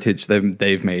made heritage.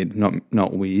 They've made,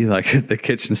 not we, like the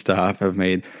kitchen staff have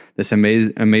made this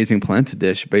amazing polenta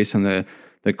dish based on the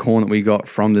corn that we got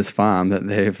from this farm that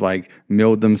they've like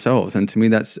milled themselves. And to me,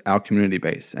 that's our community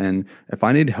base. And if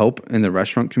I need help in the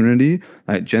restaurant community,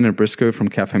 like Jenna Briscoe from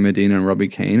Cafe Medina and Robbie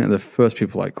Kane are the first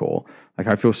people I call. Like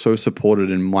I feel so supported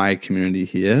in my community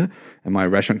here and my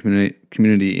restaurant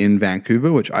community in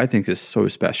Vancouver, which I think is so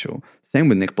special. Same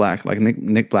with Nick Black. Like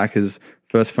Nick Black is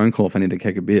first phone call if I need a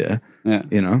keg of beer. Yeah.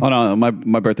 Oh no, my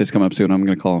birthday's coming up soon. I'm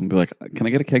going to call him and be like, can I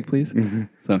get a keg, please? Mm-hmm.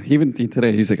 So even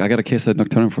today, he's like, I got a case of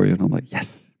Nocturnal for you. And I'm like,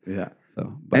 yes. Yeah.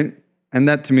 So, and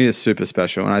that to me is super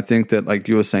special. And I think that like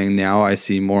you were saying now, I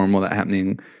see more and more that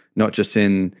happening, not just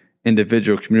in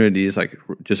individual communities, like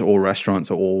just all restaurants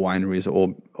or all wineries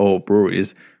or all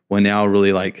breweries. We're now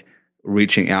really like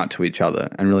reaching out to each other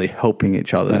and really helping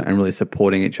each other and really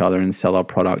supporting each other and sell our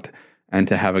product and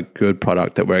to have a good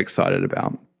product that we're excited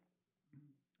about,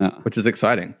 which is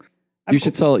exciting. You guys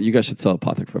should sell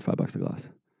Apothic for $5 a glass.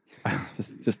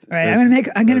 Just all right.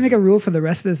 I'm gonna make a rule for the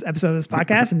rest of this episode of this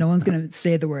podcast, and no one's gonna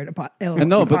say the word and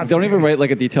no, but don't even write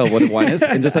like a detail of what wine is,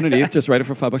 and just underneath, just write it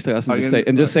for $5 a glass,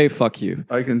 and just say fuck you.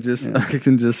 I can just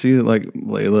see like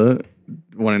Layla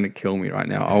wanting to kill me right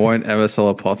now. I won't ever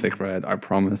sell Apothic Red. I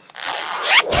promise.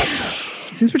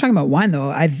 Since we're talking about wine,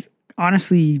 though,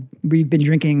 we've been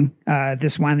drinking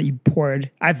this wine that you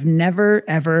poured. I've never,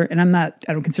 ever, and I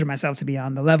don't consider myself to be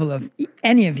on the level of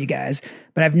any of you guys,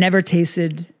 but I've never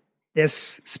tasted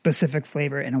this specific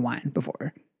flavor in a wine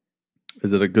before.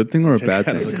 Is it a good thing or a bad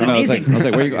thing? It's amazing.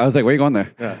 I was like, where are you going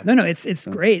there? Yeah. No, it's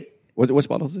great. Which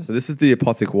bottle is this? So this is the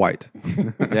Apothic White.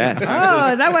 Yes.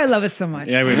 Oh, that's why I love it so much.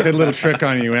 Yeah, we did a little trick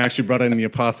on you. We actually brought in the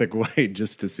Apothic White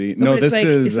just to see.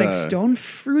 It's like stone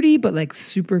fruity, but like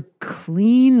super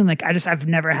clean. And like I've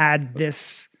never had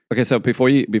this. Okay, so before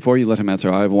you let him answer,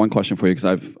 I have one question for you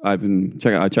because I've been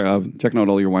checking out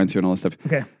all your wines here and all this stuff.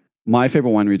 Okay. My favorite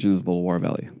wine region is the Loire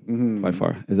Valley, by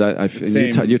far. Is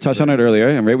that you touched on it earlier,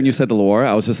 and right when you said the Loire,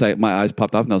 I was just like, my eyes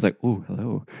popped up, and I was like, "Ooh,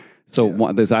 hello." So,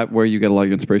 is that where you get a lot of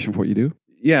your inspiration for what you do?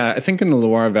 Yeah, I think in the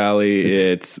Loire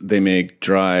Valley, they make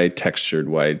dry, textured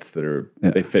whites that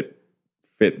they fit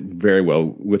very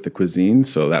well with the cuisine.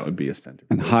 So that would be a standard.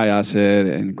 And high acid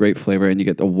and great flavor, and you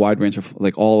get a wide range of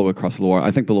like all the way across the Loire.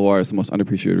 I think the Loire is the most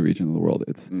underappreciated region in the world.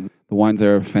 The wines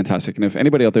there are fantastic, and if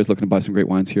anybody out there is looking to buy some great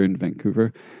wines here in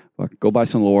Vancouver, go buy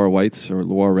some Loire Whites or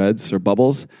Loire Reds or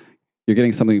Bubbles. You're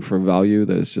getting something for value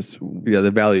that is just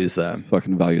the value is there.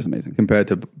 Fucking value is amazing compared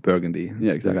to Burgundy.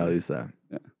 Yeah, exactly. The value's there.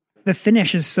 Yeah. the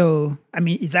finish is so, I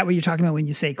mean, is that what you're talking about when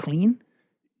you say clean?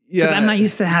 Yeah. Because I'm not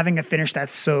used to having a finish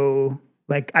that's so,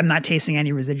 like, I'm not tasting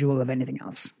any residual of anything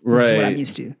else. Which Right. is what I'm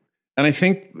used to. And I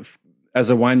think as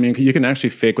a winemaker, you can actually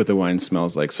fake what the wine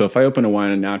smells like. So if I open a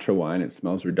wine, a natural wine, it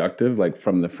smells reductive, like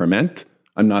from the ferment,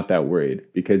 I'm not that worried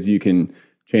because you can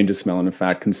change the smell. And in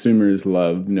fact, consumers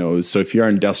love nose. So if you're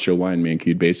an industrial winemaker,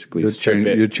 you'd basically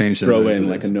You'd change the throw nose in of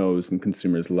like a this. nose and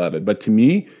consumers love it. But to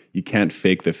me, you can't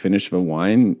fake the finish of a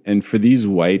wine. And for these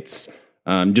whites,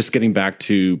 just getting back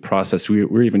to process,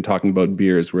 we're even talking about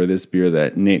beers where this beer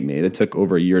that Nate made, it took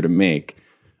over a year to make.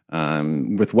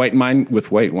 With white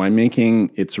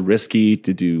winemaking, it's risky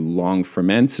to do long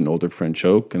ferments and older French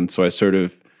oak. And so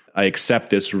I accept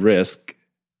this risk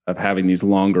of having these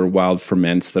longer wild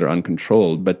ferments that are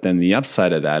uncontrolled. But then the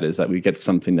upside of that is that we get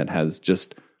something that has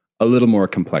just a little more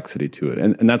complexity to it.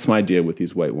 And that's my idea with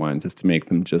these white wines, is to make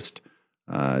them just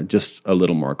a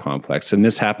little more complex. And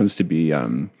this happens to be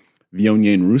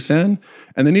Viognier and Roussanne.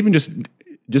 And then even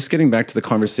just getting back to the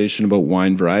conversation about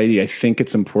wine variety, I think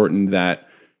it's important that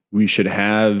we should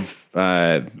have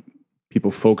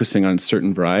people focusing on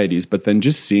certain varieties, but then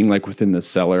just seeing like within the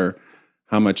cellar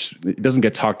how much it doesn't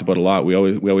get talked about a lot. We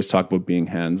always talk about being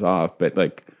hands off, but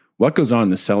like what goes on in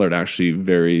the cellar, it actually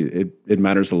it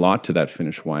matters a lot to that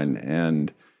finished wine.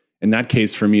 And in that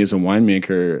case, for me as a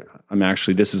winemaker,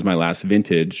 this is my last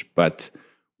vintage, but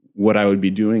what I would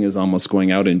be doing is almost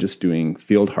going out and just doing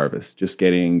field harvest, just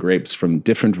getting grapes from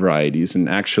different varieties and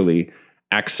actually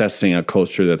accessing a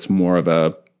culture that's more of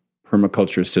a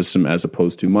permaculture system as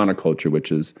opposed to monoculture,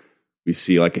 which is we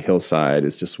see like a hillside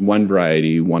is just one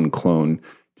variety, one clone.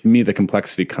 To me, the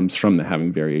complexity comes from the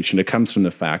having variation. It comes from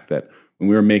the fact that when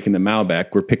we were making the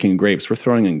Malbec, we're picking grapes. We're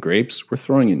throwing in grapes. We're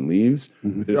throwing in leaves.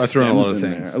 I throw in a lot of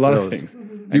things. There, a lot of things.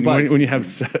 And when you have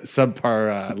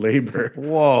subpar labor,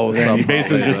 Whoa! you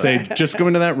basically just say, just go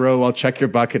into that row. I'll check your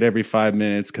bucket every 5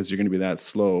 minutes because you're going to be that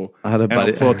slow. I had a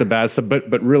buddy. I'll pull out the bad stuff.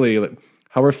 But really, like,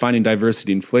 how we're finding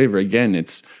diversity in flavor, again,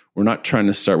 we're not trying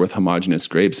to start with homogeneous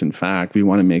grapes. In fact, we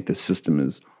want to make the system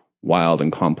as wild and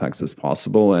complex as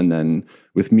possible. And then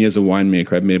with me as a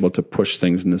winemaker, I've been able to push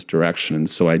things in this direction. And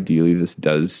so ideally, this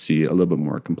does see a little bit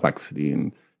more complexity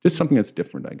and just something that's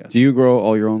different, I guess. Do you grow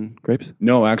all your own grapes?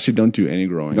 No, I actually don't do any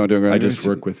growing. You don't do growing? I just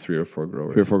work with 3 or 4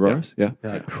 growers. 3 or 4 growers?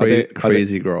 Yeah.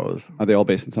 Crazy growers. Are they all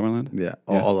based in Summerland? Yeah,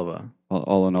 Oliver.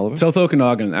 All in Oliver? South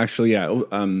Okanagan, actually, yeah,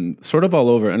 sort of all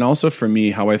over. And also for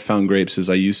me, how I found grapes is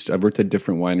I've worked at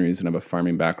different wineries and I have a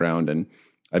farming background and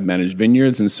I've managed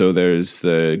vineyards. And so there's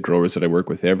the growers that I work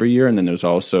with every year. And then there's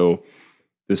sort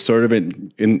of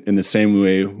in the same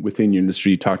way within your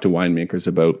industry, you talk to winemakers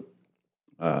about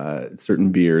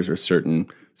certain beers or certain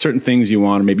things you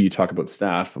want, or maybe you talk about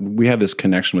staff. We have this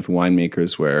connection with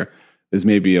winemakers where there's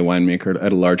maybe a winemaker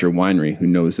at a larger winery who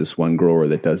knows this one grower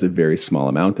that does a very small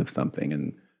amount of something,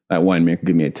 and that winemaker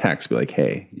give me a text, be like,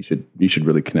 "Hey, you should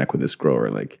really connect with this grower.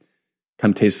 Like,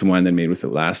 come taste the wine they made with it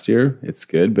last year. It's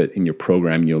good, but in your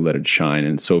program, you'll let it shine."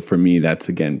 And so for me, that's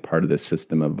again part of the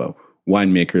system of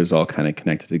winemakers all kind of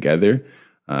connected together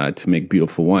to make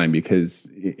beautiful wine. Because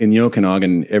in the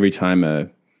Okanagan, every time a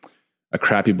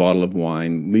crappy bottle of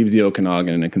wine leaves the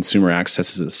Okanagan and a consumer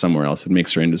accesses it somewhere else, it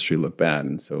makes our industry look bad.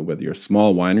 And so whether you're a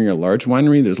small winery or a large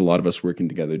winery, there's a lot of us working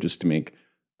together just to make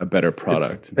a better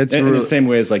product. It's in really, the same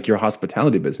way as like your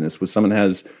hospitality business, where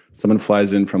someone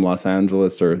flies in from Los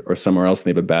Angeles or somewhere else and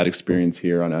they have a bad experience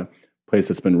here on a place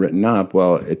that's been written up,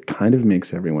 well, it kind of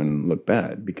makes everyone look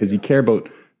bad because you care about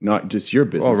not just your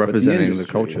business, representing but the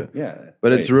culture. Yeah.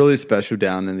 But right. it's really special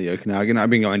down in the Okanagan.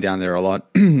 I've been going down there a lot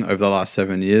over the last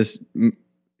 7 years.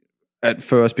 At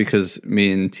first, because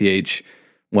me and TH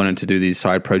wanted to do these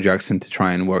side projects and to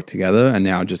try and work together. And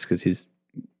now just because he's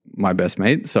my best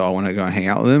mate. So I want to go and hang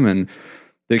out with him. And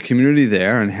the community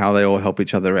there and how they all help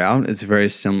each other out, it's very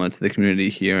similar to the community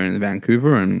here in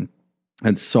Vancouver. And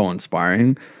it's so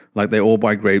inspiring. Like, they all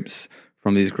buy grapes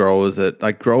from these growers that,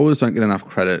 like, growers don't get enough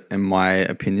credit, in my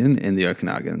opinion, in the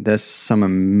Okanagan. There's some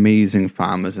amazing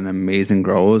farmers and amazing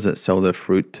growers that sell their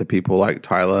fruit to people like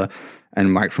Tyler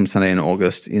and Mike from Sunday in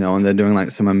August, and they're doing like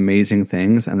some amazing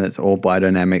things, and it's all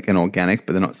biodynamic and organic,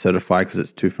 but they're not certified because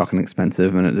it's too fucking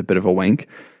expensive and it's a bit of a wink.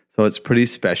 So it's pretty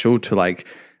special to like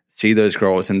see those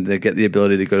growers and to get the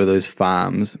ability to go to those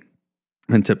farms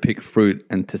and to pick fruit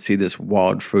and to see this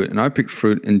wild fruit. And I picked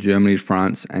fruit in Germany,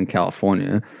 France, and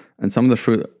California. And some of the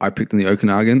fruit I picked in the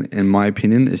Okanagan, in my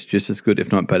opinion, is just as good,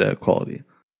 if not better quality.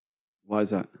 Why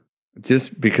is that?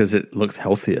 Just because it looks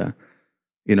healthier.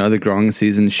 The growing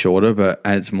season's shorter, but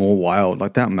it's more wild.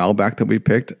 Like that Malbec that we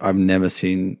picked, I've never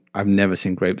seen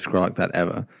grapes grow like that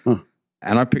ever. Huh.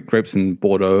 And I picked grapes in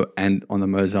Bordeaux and on the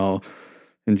Moselle,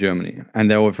 in Germany,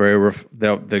 and they were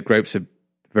the grapes are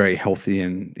very healthy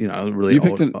and really.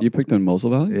 You picked in Mosel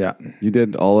Valley. Yeah, you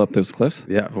did all up those cliffs.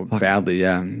 Yeah, badly.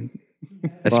 Yeah,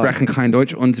 es sprechen kein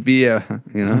Deutsch und Bier.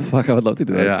 Fuck, I would love to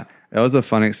do that. Yeah, it was a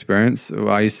fun experience.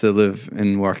 I used to live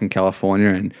and work in California,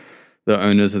 and the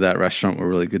owners of that restaurant were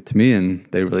really good to me, and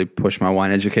they really pushed my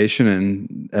wine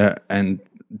education. And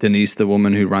Denise, the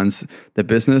woman who runs the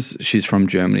business, she's from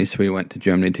Germany, so we went to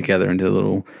Germany together and did a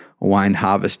little wine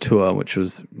harvest tour, which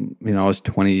was, I was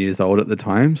 20 years old at the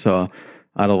time, so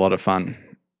I had a lot of fun.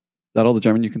 Is that all the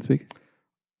German you can speak?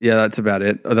 Yeah, that's about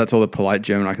it. That's all the polite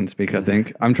German I can speak, I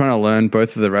think. I'm trying to learn.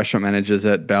 Both of the restaurant managers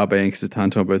at Baobei and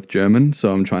Quisitanto are both German,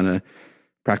 so I'm trying to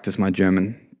practice my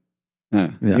German.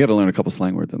 Yeah. You got to learn a couple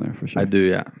slang words in there for sure. I do,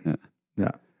 yeah.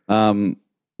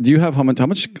 Do you have how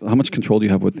much control do you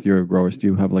have with your growers? Do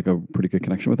you have like a pretty good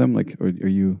connection with them? Like, or are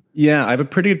you? Yeah, I have a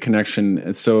pretty good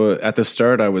connection. So at the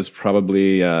start, I was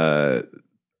probably a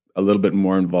little bit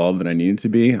more involved than I needed to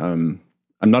be. I'm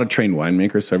not a trained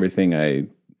winemaker, so everything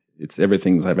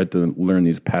I've had to learn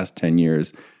these past 10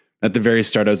 years. At the very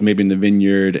start, I was maybe in the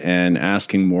vineyard and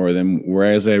asking more of them,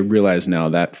 whereas I realize now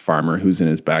that farmer who's in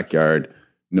his backyard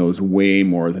knows way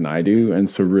more than I do. And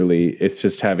so really it's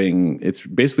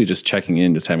basically just checking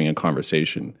in, just having a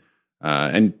conversation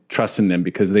and trusting them,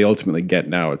 because they ultimately get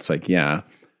now it's like, yeah,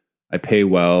 I pay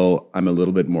well, I'm a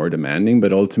little bit more demanding,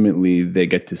 but ultimately they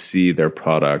get to see their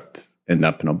product end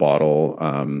up in a bottle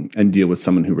and deal with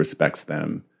someone who respects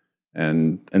them.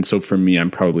 And so for me,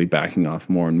 I'm probably backing off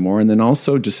more and more. And then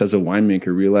also just as a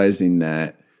winemaker, realizing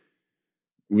that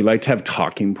we like to have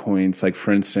talking points, like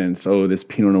for instance, this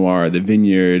Pinot Noir, the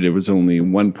vineyard, it was only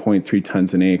 1.3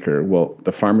 tons an acre. Well,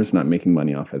 the farmer's not making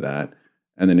money off of that.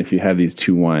 And then if you have these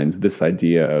two wines, this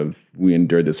idea of we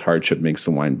endured this hardship makes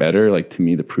the wine better. Like to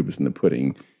me, the proof is in the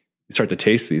pudding. You start to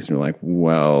taste these and you're like,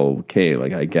 well, okay,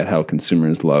 like I get how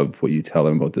consumers love what you tell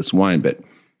them about this wine, but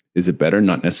is it better?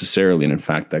 Not necessarily. And in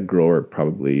fact, that grower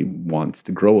probably wants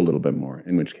to grow a little bit more,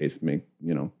 in which case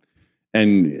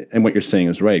And what you're saying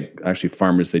is right. Actually,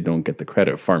 farmers, they don't get the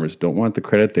credit. Farmers don't want the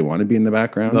credit. They want to be in the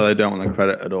background. No, they don't want the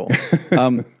credit at all.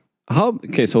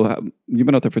 So you've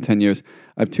been out there for 10 years.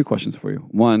 I have two questions for you.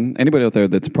 One, anybody out there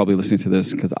that's probably listening to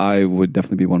this, because I would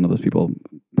definitely be one of those people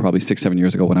probably 6-7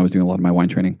 years ago when I was doing a lot of my wine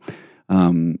training,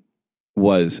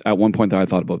 was at one point that I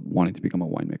thought about wanting to become a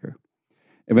winemaker.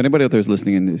 If anybody out there is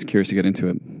listening and is curious to get into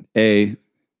it,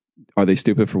 are they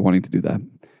stupid for wanting to do that?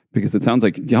 Because it sounds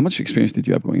like, how much experience did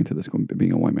you have going into this,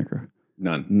 being a winemaker?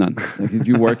 None. Like, had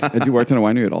you worked in a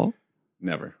winery at all?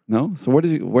 Never. No? So where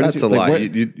did you... That's a lie.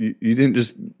 You didn't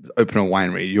just open a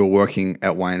winery. You were working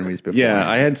at wineries before. Yeah,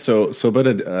 I had... So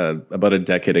about a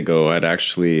decade ago,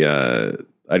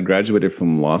 I'd graduated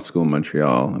from law school in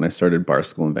Montreal, and I started bar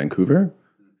school in Vancouver.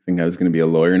 I think I was going to be a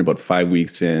lawyer, and about 5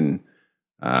 weeks in,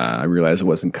 I realized I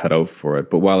wasn't cut out for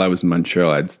it. But while I was in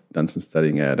Montreal, I'd done some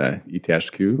studying at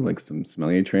ETHQ, like some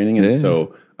sommelier training. And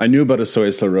so I knew about a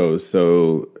Soyez La Rose.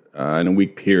 So in a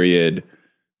week period,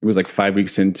 it was like 5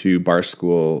 weeks into bar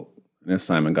school, an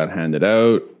assignment got handed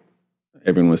out.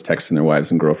 Everyone was texting their wives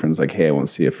and girlfriends like, hey, I won't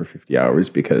see you for 50 hours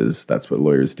because that's what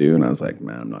lawyers do. And I was like,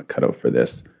 man, I'm not cut out for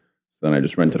this. So then I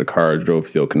just rented a car, drove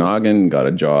to the Okanagan, got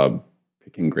a job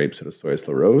picking grapes at a Soyez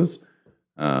La Rose.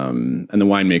 And the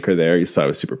winemaker there, you saw I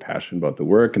was super passionate about the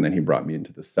work, and then he brought me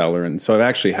into the cellar. And so I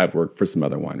actually have worked for some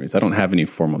other wineries. I don't have any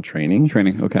formal training.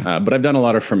 Okay. But I've done a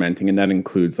lot of fermenting, and that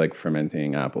includes like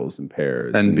fermenting apples and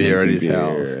pears. And beer at his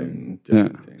house.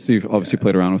 So you've obviously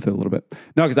played around with it a little bit.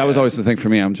 No, because that was always the thing for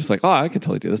me. I'm just like, I could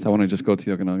totally do this. I want to just go to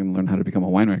the Okanagan and learn how to become a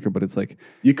winemaker. But it's like...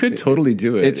 You could totally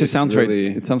do it. It just sounds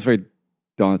very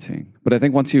daunting. But I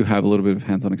think once you have a little bit of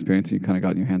hands-on experience and you kind of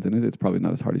gotten your hands in it, it's probably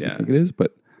not as hard as you think it is.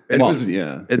 But... It's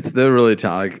the really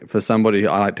like for somebody.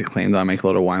 I like to claim that I make a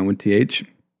lot of wine with TH.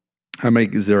 I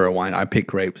make zero wine. I pick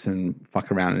grapes and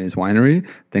fuck around in his winery,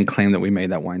 then claim that we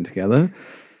made that wine together.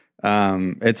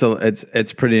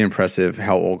 It's pretty impressive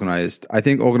how organized. I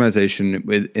think organization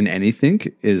in anything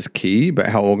is key, but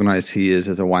how organized he is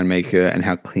as a winemaker and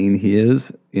how clean he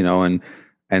is,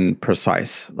 and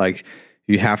precise. Like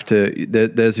you have to.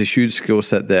 There's a huge skill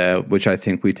set there, which I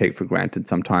think we take for granted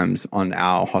sometimes on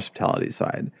our hospitality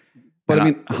side. But I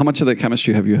mean, how much of the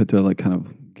chemistry have you had to like kind of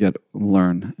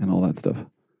learn and all that stuff?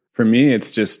 For me,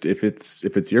 it's just if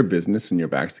it's your business and your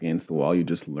back's against the wall, you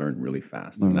just learn really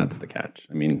fast, and that's the catch.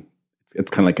 I mean,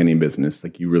 it's kind of like any business.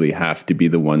 Like you really have to be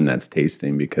the one that's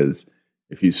tasting, because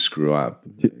if you screw up,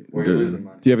 do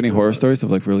you have any horror stories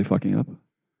of like really fucking up?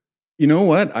 You know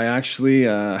what? I actually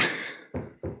knock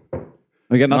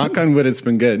on wood, it's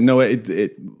been good. No, I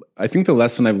think the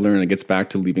lesson I've learned, it gets back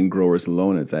to leaving growers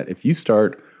alone, is that if you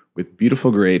start with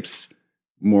beautiful grapes,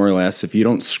 more or less, if you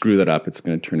don't screw that up, it's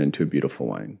going to turn into a beautiful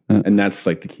wine. And that's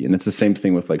like the key. And it's the same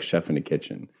thing with like Chef in the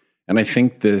Kitchen. And I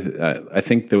think the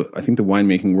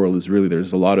winemaking world is really,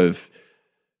 there's a lot of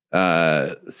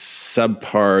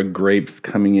subpar grapes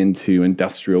coming into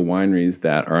industrial wineries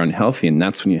that are unhealthy, and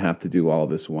that's when you have to do all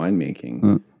this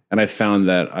winemaking. And I found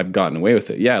that I've gotten away with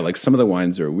it. Yeah, like some of the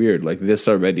wines are weird. Like this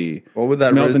already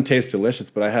smells and tastes delicious,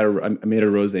 but I made a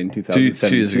rosé in 2017.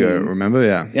 2 years ago, remember?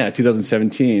 Yeah,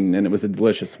 2017, and it was a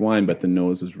delicious wine, but the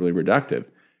nose was really reductive,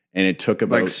 and it took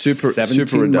about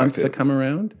 17 months to come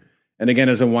around. And again,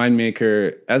 as a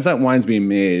winemaker, as that wine's being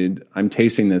made, I'm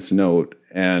tasting this note,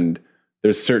 and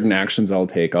there's certain actions I'll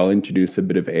take. I'll introduce a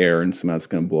bit of air, and some of that's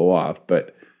going to blow off,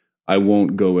 but I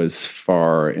won't go as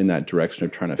far in that direction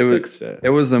of trying to fix it. It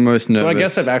was the most nervous. So I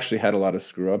guess I've actually had a lot of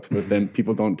screw ups, but then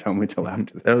people don't tell me till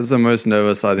after that. That was the most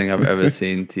nervous I think I've ever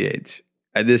seen TH.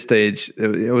 At this stage,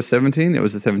 it was 17. It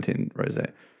was the 17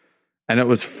 rosé, and it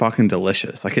was fucking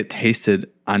delicious. Like it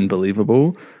tasted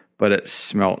unbelievable, but it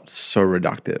smelt so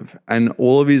reductive. And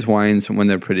all of his wines, when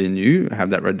they're pretty new, have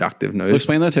that reductive nose. So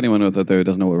explain that to anyone that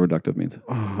doesn't know what reductive means.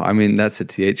 Oh, I mean, that's a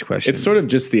TH question. It's sort of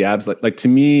just the abs. Like to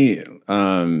me,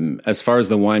 as far as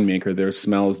the winemaker, there are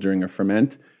smells during a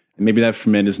ferment, and maybe that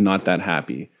ferment is not that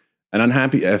happy.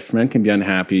 A ferment can be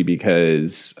unhappy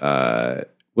because,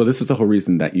 this is the whole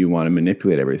reason that you want to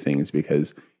manipulate everything, is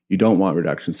because you don't want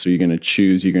reduction. So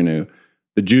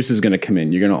the juice is going to come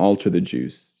in. You're going to alter the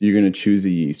juice. You're going to choose a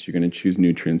yeast. You're going to choose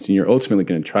nutrients. And you're ultimately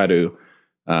going to try to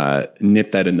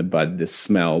nip that in the bud, this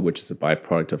smell, which is a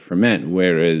byproduct of ferment.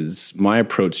 Whereas my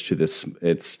approach to this,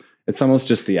 it's almost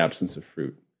just the absence of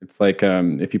fruit. It's like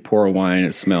if you pour a wine,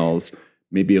 it smells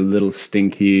maybe a little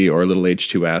stinky or a little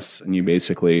H2S, and you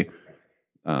basically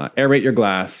aerate your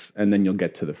glass, and then you'll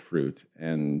get to the fruit.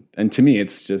 And to me,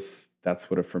 it's just...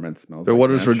 that's what a ferment smells like. So what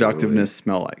does reductiveness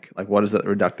smell like? Like what is that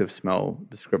reductive smell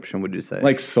description, would you say?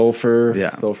 Like sulfur,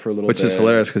 sulfur a little Which bit. is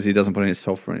hilarious because he doesn't put any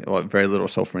sulfur in very little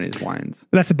sulfur in his wines.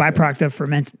 But that's a byproduct of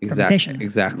fermentation.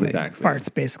 Exactly. Parts,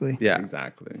 basically. Yeah.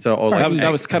 Exactly. So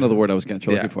that was kind of the word I was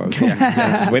looking for. I was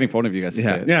just waiting for one of you guys to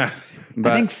say it. Yeah.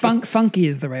 But I think funky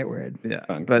is the right word. Yeah.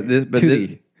 Funky. But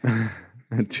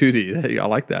Tootie. I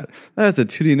like that. That's a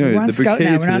Tootie note. We're on Scout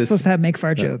now. We're not supposed to have make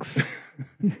fart jokes.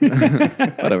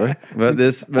 Whatever. But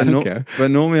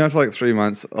normally after like 3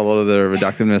 months, a lot of the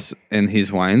reductiveness in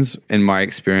his wines, in my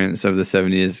experience over the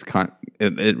 7 years,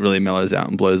 it really mellows out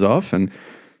and blows off. And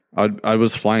I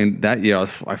was flying that year.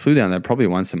 I flew down there probably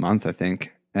once a month, I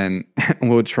think, and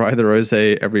we'll try the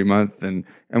rosé every month, and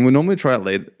we normally try it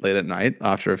late at night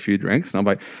after a few drinks. And I'm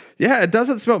like, yeah, it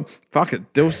doesn't smell. Fuck, it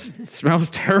still smells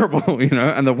terrible,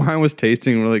 And the wine was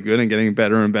tasting really good and getting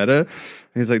better and better.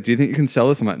 And he's like, do you think you can sell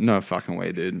this? I'm like, no fucking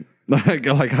way, dude. Like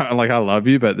I love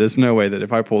you, but there's no way that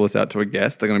if I pull this out to a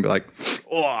guest, they're gonna be like,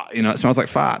 oh, it smells like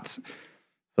farts.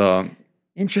 So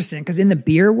interesting, because in the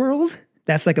beer world,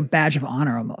 that's like a badge of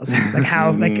honor almost. Like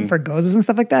how, like for gozes and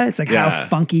stuff like that, it's like how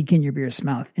funky can your beer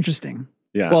smell? Interesting.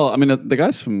 Yeah. Well, I mean, the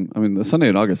guys the Sunday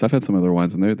in August, I've had some of their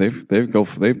wines, and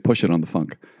they push it on the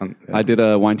funk. I did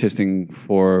a wine tasting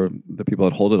for the people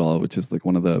at Hold It All, which is like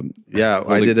one of the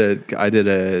I did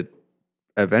a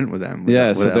event with them.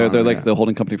 So they're like the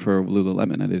holding company for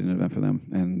Lululemon. I did an event for them,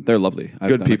 and they're lovely.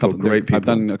 Great people. I've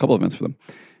done a couple of events for them.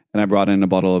 And I brought in a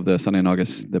bottle of the Sunday in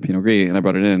August, the Pinot Gris, and I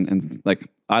brought it in, and like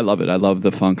I love it. I love the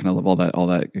funk, and I love all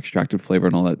that extracted flavor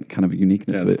and all that kind of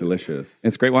uniqueness. Yeah, of it. It's delicious.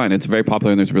 It's great wine. It's very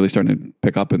popular, and it's really starting to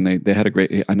pick up. And they had a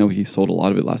great. I know he sold a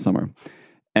lot of it last summer,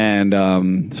 and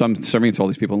so I'm serving it to all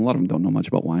these people. And a lot of them don't know much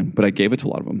about wine, but I gave it to a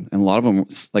lot of them, and a lot of them,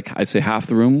 like I'd say, half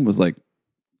the room was like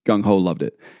gung ho, loved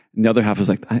it, and the other half was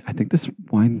like, I think this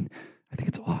wine. I think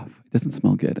it's off. It doesn't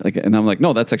smell good. Like, and I'm like,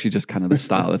 no, that's actually just kind of the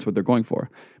style. That's what they're going for.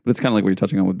 But it's kind of like what you're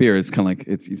touching on with beer. It's kind of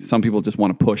like some people just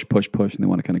want to push, and they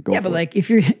want to kind of go. Yeah, but like if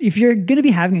you're gonna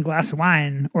be having a glass of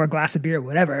wine or a glass of beer, or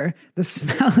whatever, the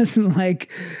smell isn't like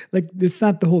it's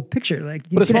not the whole picture. Like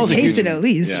you can taste it at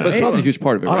least. Yeah. But it smells a huge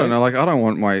part of it. I don't know. Like I don't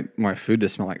want my food to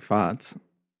smell like farts.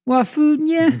 Well, food,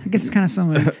 yeah, I guess it's kind of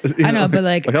similar. I know, but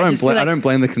like I don't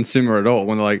blame the consumer at all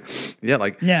when they're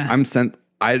like, I'm sent.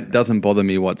 It doesn't bother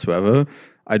me whatsoever.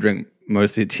 I drink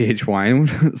mostly TH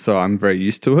wine, so I'm very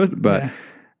used to it. But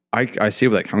I see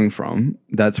where they're coming from.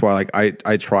 That's why, like,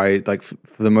 I try, like, for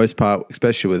the most part,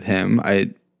 especially with him,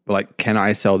 can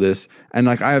I sell this? And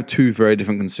like, I have two very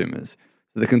different consumers.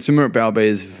 The consumer at Bao Bei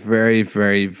is very,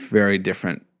 very, very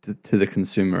different to the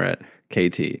consumer at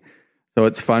KT. So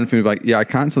it's fun for me to be like, I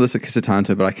can't sell this at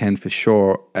Kisatanto, but I can for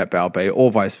sure at Bao Bei,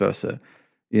 or vice versa.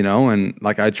 And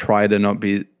like, I try to not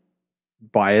be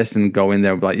biased and go in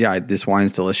there and be like, this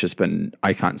wine's delicious, but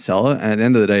I can't sell it. And at the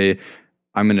end of the day,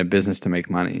 I'm in a business to make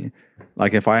money.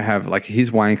 Like if I have, like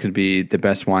his wine could be the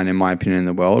best wine in my opinion in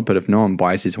the world, but if no one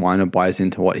buys his wine or buys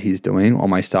into what he's doing, or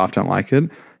my staff don't like it,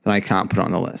 then I can't put it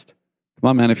on the list. Come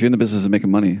on, man. If you're in the business of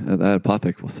making money, that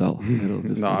Apothic will sell. It'll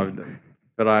just,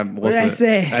 But I'm also, What did I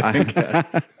say?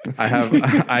 I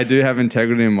think I do have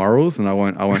integrity and morals, and I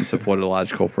won't support a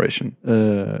large corporation.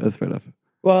 that's fair enough.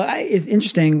 Well, it's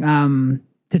interesting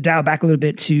to dial back a little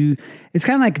bit to, it's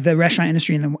kind of like the restaurant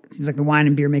industry and seems like the wine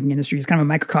and beer making industry is kind of a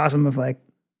microcosm of like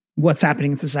what's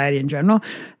happening in society in general.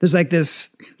 There's like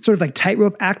this sort of like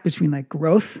tightrope act between like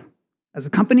growth as a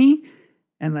company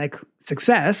and like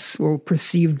success or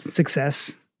perceived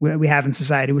success we have in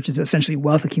society, which is essentially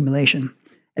wealth accumulation.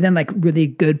 And then like really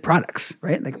good products,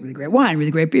 right? Like really great wine,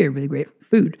 really great beer, really great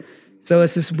food. So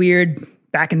it's this weird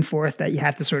back and forth that you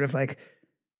have to sort of like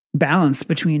balance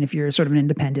between if you're sort of an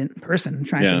independent person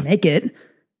trying to make it,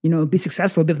 be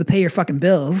successful, be able to pay your fucking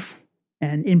bills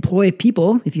and employ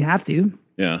people if you have to.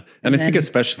 Yeah. And I think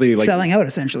especially like selling out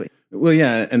essentially. Well,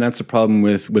 yeah, and that's a problem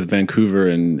with Vancouver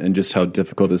and just how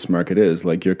difficult this market is.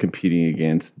 Like you're competing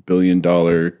against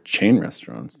billion-dollar chain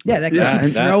restaurants. Yeah, that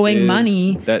keep throwing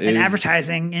money and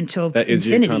advertising until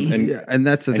infinity. And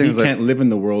that's the thing. You can't live in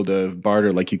the world of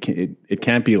barter. Like you can't. It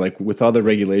can't be like with all the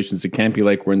regulations. It can't be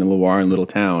like we're in the Loire in Little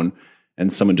Town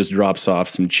and someone just drops off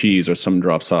some cheese or someone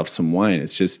drops off some wine.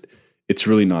 It's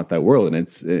really not that world,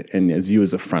 and as you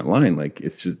as a front line, like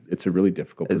it's a really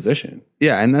difficult position.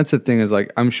 Yeah, and that's the thing is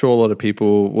like I'm sure a lot of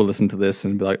people will listen to this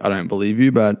and be like, I don't believe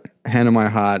you, but hand on my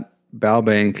heart, Bal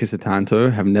Bay and Kissa Tanto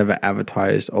have never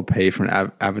advertised or paid for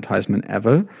an advertisement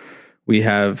ever. We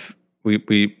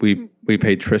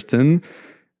pay Tristan,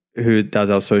 who does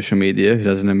our social media, who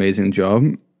does an amazing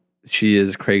job. She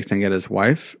is Craig Stangetta's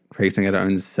wife. Craig Stangetta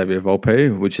owns Savia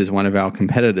Volpe, which is one of our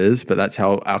competitors, but that's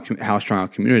how strong our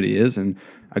community is, and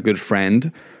a good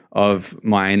friend of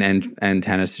mine and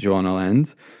Tanis Joan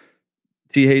Orleans.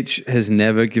 TH has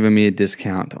never given me a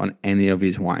discount on any of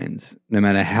his wines, no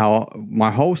matter how.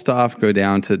 My whole staff go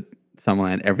down to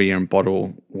Summerland every year and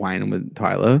bottle wine with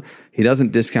Tyler. He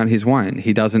doesn't discount his wine.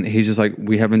 He's just like,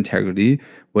 we have integrity.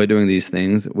 We're doing these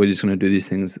things. We're just going to do these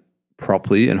things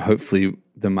properly, and hopefully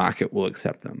the market will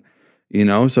accept them.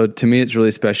 So to me, it's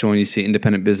really special when you see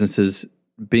independent businesses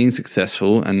being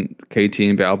successful, and KT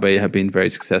and Bal Bay have been very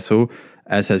successful,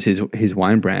 as has his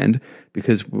wine brand,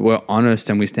 because we're honest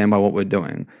and we stand by what we're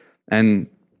doing. And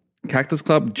Cactus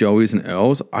Club, Joey's, and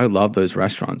Earl's, I love those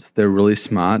restaurants. They're really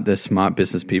smart. They're smart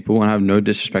business people, and I have no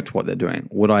disrespect to what they're doing.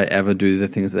 Would I ever do the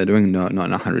things they're doing? No, not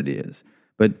in 100 years.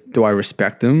 But do I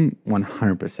respect them?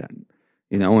 100%.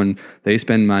 And they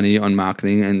spend money on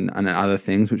marketing and other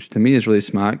things, which to me is really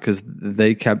smart because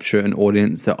they capture an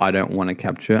audience that I don't want to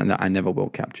capture and that I never will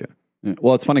capture. Yeah.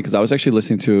 Well, it's funny because I was actually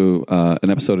listening to an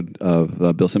episode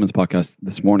of Bill Simmons' podcast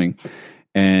this morning,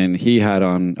 and he had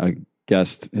on a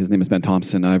guest. His name is Ben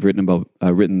Thompson. I've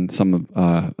alluded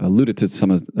to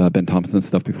some of Ben Thompson's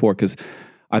stuff before because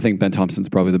I think Ben Thompson's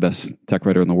probably the best tech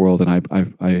writer in the world,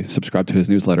 and I subscribe to his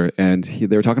newsletter. And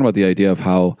they were talking about the idea of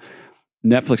how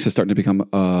Netflix is starting to become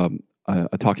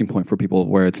a talking point for people,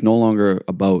 where it's no longer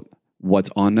about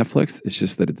what's on Netflix; it's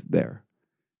just that it's there.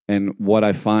 And what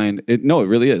I find, it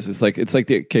really is. It's like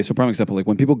so prime example, like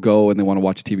when people go and they want to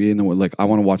watch TV and they're like, I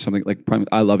want to watch something like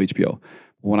I love HBO.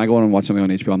 When I go on and watch something on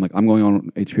HBO, I'm like, I'm going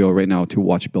on HBO right now to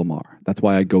watch Bill Maher. That's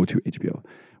why I go to HBO.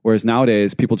 Whereas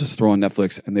nowadays, people just throw on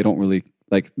Netflix and they don't really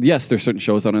like. Yes, there's certain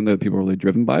shows on there that people are really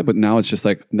driven by, but now it's just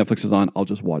like Netflix is on, I'll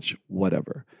just watch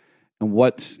whatever. And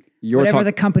whatever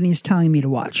the company's telling me to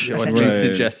watch.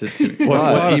 Suggested to me.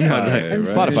 I'm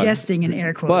suggesting in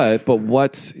air quotes. But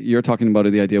what you're talking about,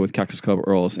 the idea with Cactus Club,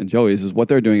 Earl's, and Joey's, is what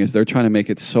they're doing is they're trying to make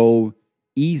it so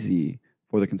easy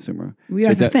for the consumer. We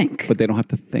have to think, but they don't have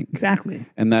to think exactly.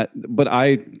 And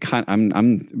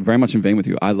I'm very much in vein with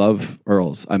you. I love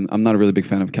Earl's. I'm not a really big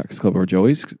fan of Cactus Club or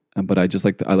Joey's, but I just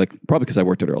I like probably because I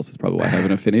worked at Earl's. It's probably why I have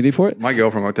an affinity for it. My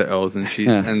girlfriend worked at Earl's, and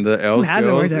and the Earl's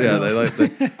girls, they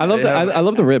like. I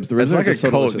love the ribs. The ribs it's like are a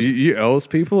so cult. delicious. You Earl's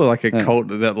people are like a cult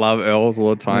that love Earl's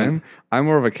all the time. I'm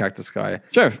more of a Cactus guy.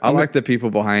 Sure, I like the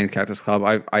people behind Cactus Club.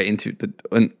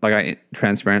 I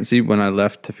transparency when I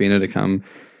left Tofino to come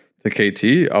to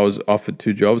KT, I was offered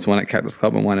 2 jobs, one at Cactus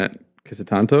Club and one at Kissa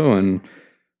Tanto, and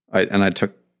I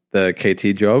took the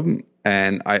KT job,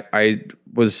 and I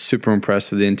was super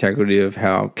impressed with the integrity of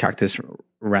how Cactus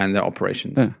ran their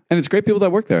operations. Yeah. And it's great people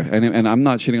that work there. And I'm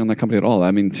not shitting on that company at all.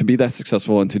 I mean, to be that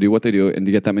successful and to do what they do and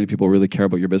to get that many people really care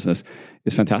about your business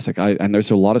is fantastic. And there's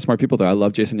a lot of smart people there. I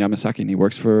love Jason Yamasaki, and he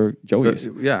works for Joey's.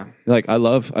 Yeah.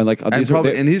 And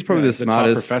he's probably the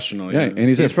smartest professional. Yeah. And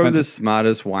he's probably the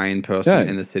smartest wine person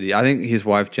in the city. I think his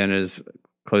wife Jenna's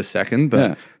close second,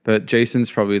 but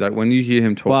Jason's probably like when you hear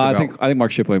him talk about. I think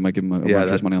Mark Shipley might give him a run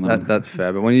for his money on that. That's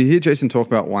fair. But when you hear Jason talk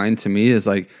about wine, to me is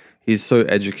like he's so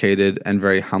educated and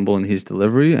very humble in his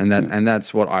delivery, and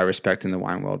that's what I respect in the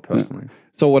wine world personally. Yeah.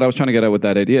 So what I was trying to get at with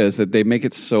that idea is that they make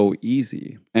it so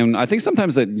easy, and I think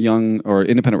sometimes that young or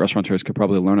independent restaurateurs could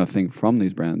probably learn a thing from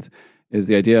these brands. Is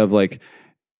the idea of like.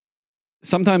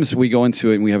 Sometimes we go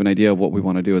into it and we have an idea of what we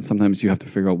want to do, and sometimes you have to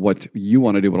figure out what you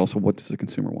want to do, but also what does the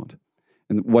consumer want.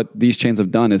 And what these chains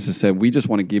have done is to say, we just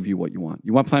want to give you what you want.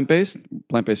 You want plant-based?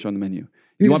 Plant-based are on the menu.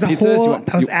 You want pizzas?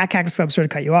 I was at Cactus Club, sort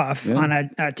of cut you off on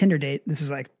a Tinder date. This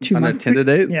is like 2 months. On a Tinder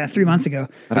date? Yeah, 3 months ago.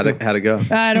 How'd it go?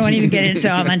 I don't want to even get into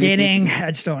online dating. I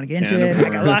just don't want to get into it. I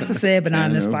got lots to say, but not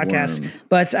on this podcast. Worms.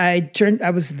 But I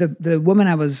was the woman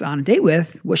I was on a date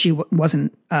with. She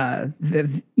wasn't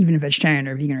even a vegetarian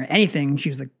or vegan or anything. She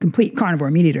was a complete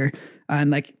carnivore meat eater. And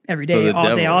like every day,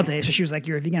 all day. So she was like,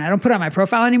 "You're a vegan." I don't put it on my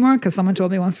profile anymore because someone told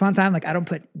me once upon a time, like, I don't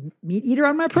put meat eater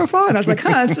on my profile. And I was like,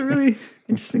 that's a really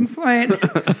interesting point.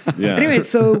 Yeah. Anyway,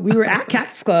 so we were at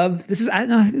Cactus Club. This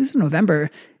is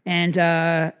November. And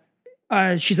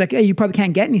she's like, "Hey, you probably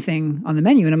can't get anything on the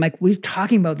menu." And I'm like, "What are you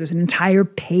talking about? There's an entire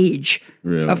page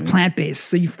of plant-based."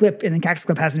 So you flip, and then Cactus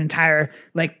Club has an entire,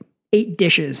 like, 8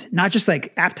 dishes, not just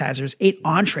like appetizers, 8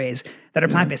 entrees that are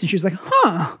plant-based. And she was like,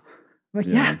 "Huh." I'm like,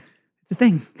 yeah. The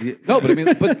thing. No, but I mean,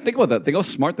 think about that. Think how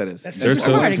smart that is. They're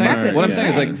so smart. Exactly. What I'm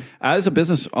saying is, like, as a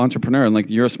business entrepreneur, and like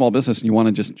you're a small business, and you want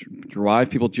to just drive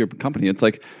people to your company, it's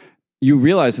like you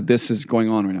realize that this is going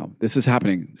on right now. This is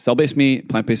happening. Cell-based meat,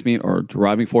 plant-based meat are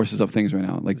driving forces of things right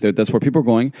now. Like that's where people are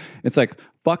going. It's like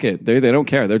fuck it. They don't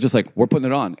care. They're just like, we're putting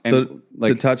it on. And so,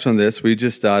 to touch on this, we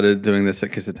just started doing this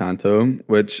at Kisatanto,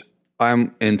 which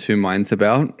I'm in 2 minds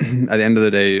about. At the end of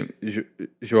the day,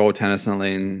 Joel, Tannis, and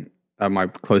Elaine are my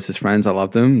closest friends. I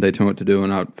love them. They tell me what to do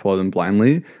and I follow them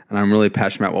blindly. And I'm really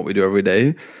passionate about what we do every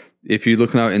day. If you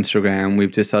look on our Instagram,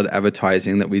 we've just started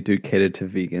advertising that we do cater to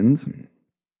vegans.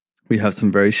 We have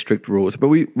some very strict rules, but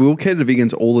we will cater to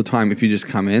vegans all the time if you just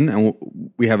come in, and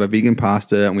we have a vegan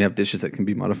pasta and we have dishes that can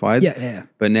be modified. Yeah.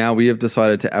 But now we have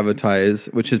decided to advertise,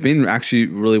 which has been actually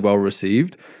really well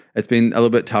received. It's been a little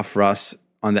bit tough for us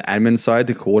on the admin side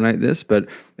to coordinate this, but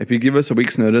if you give us a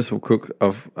week's notice, we'll cook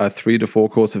a 3 to 4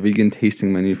 course of vegan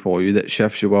tasting menu for you that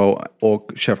Chef Joel or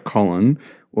Chef Colin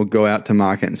will go out to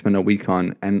market and spend a week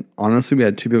on. And honestly, we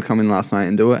had 2 people come in last night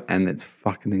and do it, and it's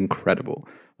fucking incredible.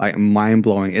 Like,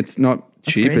 mind-blowing. It's not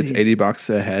cheap. Crazy. It's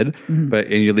 $80 a head, but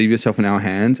you leave yourself in our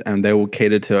hands, and they will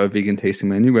cater to a vegan tasting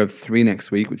menu. We have 3 next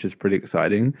week, which is pretty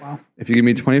exciting. Wow. If you give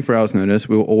me 24 hours notice,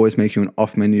 we will always make you an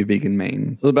off-menu vegan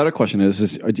main. So the better question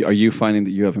is are you finding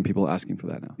that you're having people asking for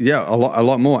that now? Yeah, a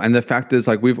lot more. And the fact is,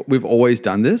 like, we've always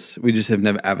done this. We just have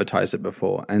never advertised it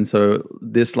before. And so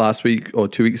this last week or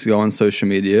 2 weeks ago on social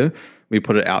media, we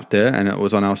put it out there and it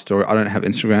was on our story. I don't have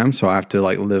Instagram, so I have to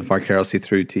like live vicariously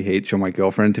through TH or my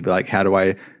girlfriend to be like, how do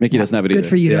I... Mickey doesn't have it either. Good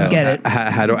for you. Don't get it.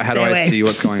 How do I see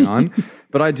what's going on?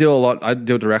 But I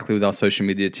deal directly with our social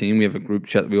media team. We have a group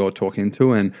chat that we all talk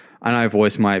into, and I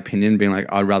voice my opinion, being like,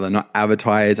 I'd rather not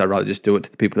advertise. I'd rather just do it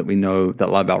to the people that we know that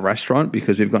love our restaurant,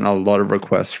 because we've gotten a lot of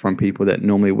requests from people that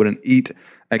normally wouldn't eat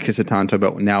at Kisatanto,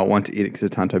 but now want to eat at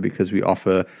Kisatanto because we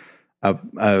offer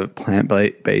a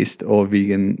plant-based or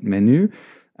vegan menu.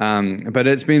 But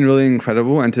it's been really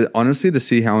incredible, and to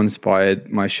see how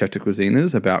inspired my chef de cuisine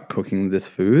is about cooking this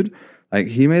food. Like,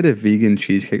 he made a vegan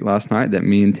cheesecake last night that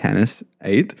me and Tannis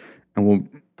ate and were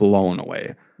blown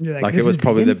away. Like it was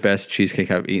probably the best cheesecake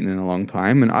I've eaten in a long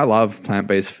time. And I love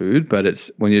plant-based food, but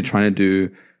it's when you're trying to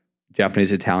do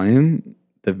Japanese Italian,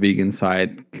 the vegan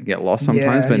side can get lost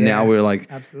sometimes. But now we're like,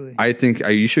 absolutely. I think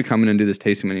you should come in and do this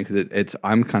tasting menu because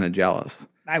I'm kind of jealous.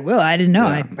 I will. I didn't know.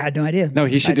 I had no idea. No,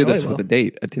 he should do this with a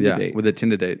date, a Tinder date. With a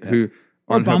Tinder date. Yeah.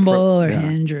 Or Bumble or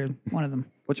Hinge or one of them.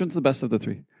 Which one's the best of the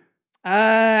 3?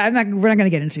 We're not going to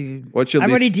get into. I've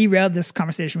already derailed this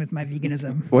conversation with my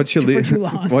veganism. What's your for too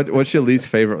long. What's your least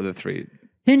favorite of the 3?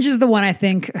 Hinge is the one, I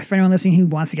think, for anyone listening who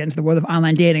wants to get into the world of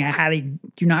online dating, I highly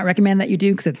do not recommend that you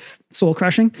do because it's soul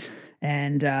crushing.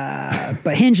 And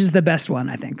but Hinge is the best one,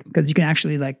 I think, because you can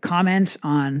actually like comment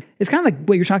on. It's kind of like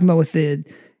what you're talking about with the.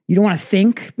 You don't want to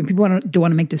think. People don't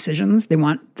want to make decisions. They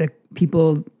want the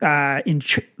people that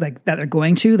they're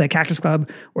going to, like Cactus Club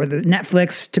or the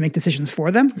Netflix, to make decisions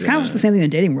for them. It's kind of the same thing in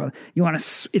the dating world. You want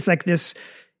to. It's like this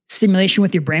stimulation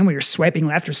with your brain where you're swiping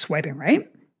left or swiping right.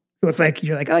 So it's like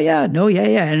you're like, oh yeah, no, yeah,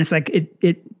 and it's like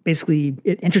it basically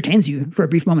entertains you for a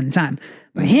brief moment in time.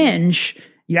 But Hinge,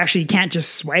 you actually can't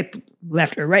just swipe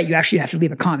left or right. You actually have to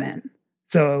leave a comment.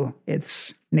 So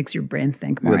it's makes your brain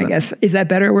think more, I guess. Is that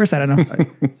better or worse? I don't know.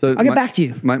 So I'll get back to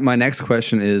you. My next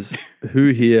question is,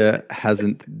 who here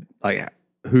hasn't, like,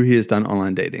 who here has done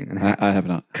online dating? And how, I have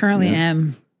not. Currently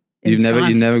am. you've never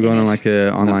ensconced gone in on it. like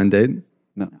a online date?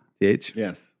 No. DH?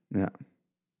 Yes. Yeah.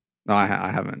 No, I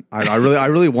haven't. I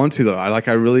really want to though.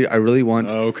 I really want.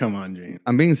 Oh, come on, Gene.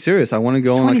 I'm being serious. I want to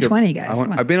go It's on like 2020, guys.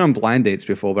 Come on. I've been on blind dates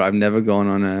before, but I've never gone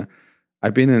on a.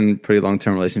 I've been in pretty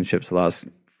long-term relationships the last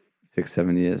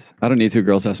 6-7 years. I don't need to.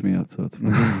 Girls ask me out, so it's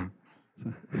fine.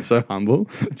 So humble.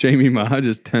 Jamie Ma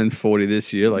just turns 40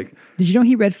 this year. Like, Did you know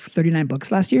he read 39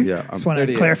 books last year? Yeah, Just want to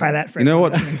 38. clarify that for you know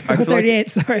what? everyone I listening. feel like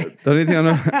 38, sorry. the only thing I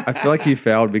know, I feel like he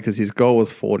failed because his goal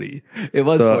was 40. It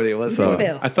was So- 40. It was so- 40.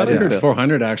 Fail. I thought I heard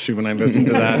 400 actually when I listened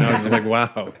to that, and I was just like,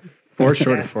 wow. 4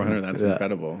 short of 400. That's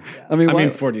incredible. I mean, why-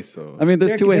 40 so. I mean,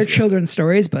 there's They're, two they're ways. children's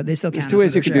stories, but they still count. There's two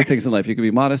ways you can do things. things in life. You can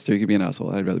be modest or you can be an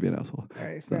asshole. I'd rather be an asshole. All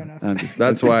right, fair enough. I'm just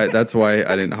That's why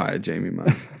I didn't hire Jamie Ma.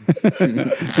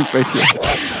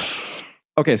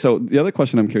 Okay, so the other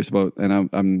question I'm curious about, and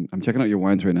I'm checking out your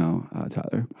wines right now,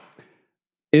 Tyler.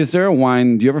 Is there a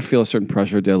wine? Do you ever feel a certain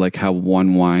pressure to like have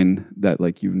one wine that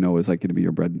like you know is like going to be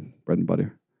your bread and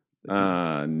butter?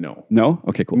 No. No.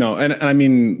 Okay, cool. No, and I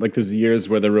mean, like, there's years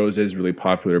where the rosé is really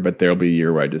popular, but there'll be a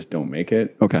year where I just don't make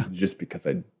it. Okay. Just because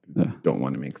I don't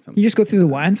want to make Can something. you just go through the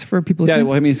wines for people Yeah, listening?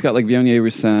 well, I mean, he's got like Viognier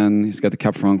Roussanne. He's got the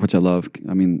Cap Franc, which I love.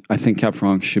 I mean, I think Cap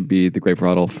Franc should be the grape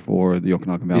varietal for the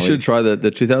Okanagan Valley. You should try the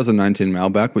 2019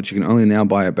 Malbec, which you can only now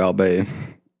buy at Balbay.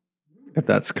 If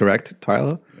that's correct,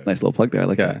 Tyler. Nice little plug there. I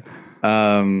like Okay.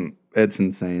 that. It's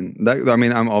insane. I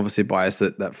mean, I'm obviously biased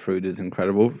that fruit is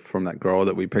incredible from that grower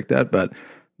that we picked at, but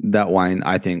that wine,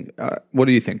 I think, what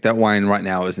do you think? That wine right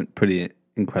now isn't pretty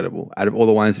incredible. Out of all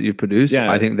the wines that you've produced, Yeah.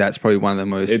 I think that's probably one of the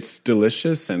most. It's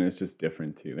delicious and it's just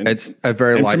different too. And It's a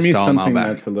very and light for me, style something Malbec.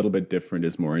 that's a little bit different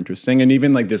is more interesting. And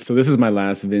even like this, so this is my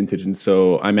last vintage, and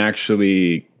so I'm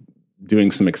actually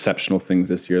doing some exceptional things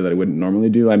this year that I wouldn't normally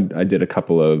do. I did a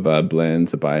couple of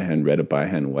blends, a by-hand red, a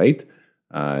by-hand white.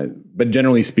 But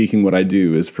generally speaking, what I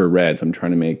do is for reds, I'm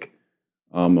trying to make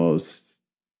almost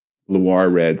Loire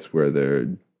reds where they're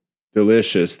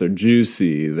delicious, they're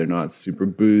juicy, they're not super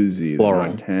boozy, Floral. they're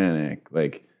not tannic.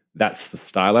 Like, that's the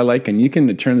style I like. And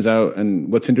it turns out, and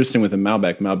what's interesting with a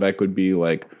Malbec would be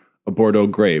like a Bordeaux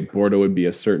grape. Bordeaux would be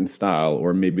a certain style,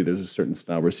 or maybe there's a certain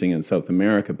style we're seeing in South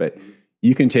America. But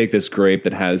you can take this grape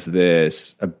that has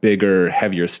a bigger,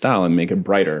 heavier style and make it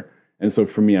brighter. And so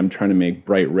for me, I'm trying to make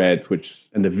bright reds,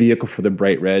 and the vehicle for the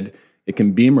bright red, it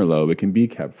can be Merlot, it can be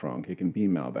Cab Franc, it can be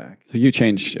Malbec. So you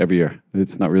change every year.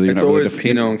 It's not really. It's not always really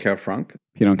Pinot and Cab Franc.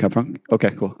 Pinot and Cab Franc. Okay,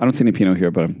 cool. I don't see any Pinot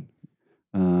here, but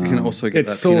You can also get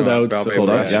It's that sold Pinot out, Balbay sold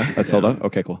out. Bress. Yeah, that's sold out.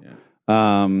 Okay, cool.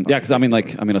 Yeah, because I mean,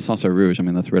 a Sancerre Rouge. I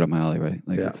mean, that's right up my alley, right?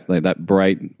 Like Yeah. it's like that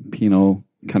bright Pinot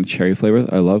kind of cherry flavor.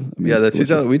 I love. I mean, Yeah, it's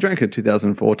delicious. we drank a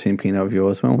 2014 Pinot of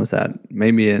yours. When was that?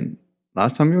 Maybe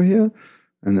last time you were here,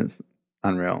 and it's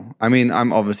unreal. I mean,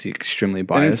 I'm obviously extremely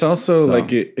biased. And it's also so-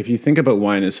 like, if you think about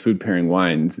wine as food pairing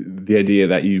wines, the idea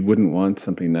that you wouldn't want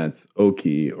something that's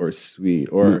oaky or sweet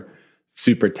or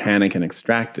super tannic and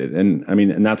extracted. And I mean,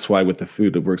 and that's why with the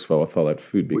food, it works well with all that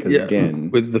food because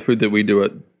again, with the food that we do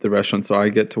at the restaurants that I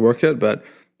get to work at, but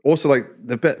also like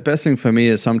the best thing for me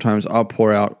is sometimes I'll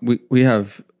pour out. We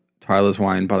have Tyler's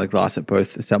wine by the glass at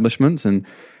both establishments, and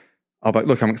I'll be like,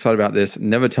 look, I'm excited about this.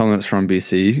 Never tell them it's from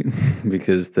BC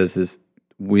because there's this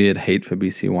weird hate for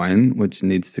BC wine which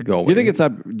needs to go away. Do you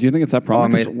think it's that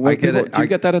problem? Oh, I 'Cause mean, I get it. Do you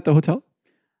get that at the hotel?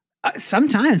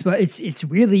 Sometimes, but it's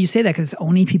really, you say that because it's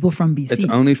only people from BC. It's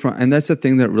only from, and that's the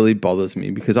thing that really bothers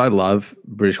me because I love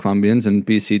British Columbians, and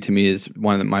BC to me is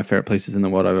one of my favorite places in the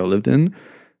world I've ever lived in.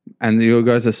 And you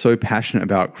guys are so passionate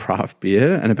about craft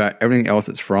beer and about everything else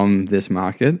that's from this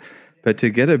market. But to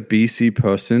get a BC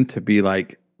person to be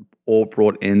like all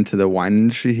brought into the wine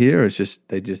industry here is just,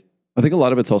 I think a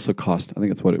lot of it's also cost. I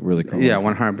think that's what it really comes. yeah,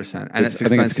 100%. And it's I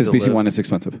think it's expensive because to BC live. wine is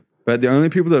expensive. But the only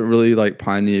people that really like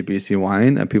pioneer BC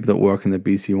wine are people that work in the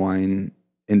BC wine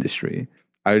industry.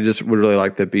 I just would really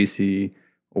like the BC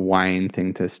wine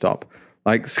thing to stop.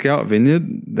 Like Scout Vineyard,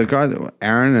 the guy that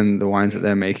Aaron and the wines that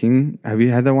they're making. Have you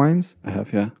had their wines? I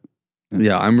have, yeah.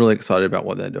 Yeah, I'm really excited about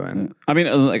what they're doing. I mean,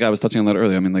 like I was touching on that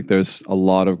earlier. I mean, like there's a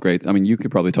lot of great. I mean, you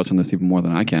could probably touch on this even more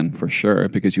than I can for sure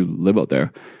because you live out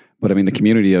there. But I mean, the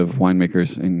community of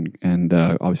winemakers and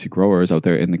obviously growers out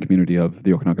there in the community of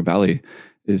the Okanagan Valley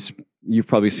is. You've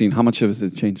probably seen how much has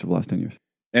it changed over the last 10 years.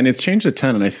 and it's changed a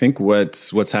ton. And I think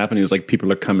what's happening is like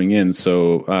people are coming in.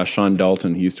 So Sean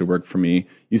Dalton, he used to work for me,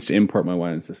 used to import my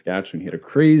wine in Saskatchewan. He had a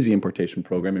crazy importation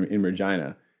program in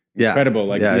Regina. Yeah. Incredible,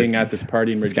 like Yeah. being at this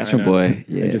party in Regina. Saskatchewan boy,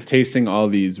 yeah. And just tasting all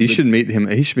these. You should meet him.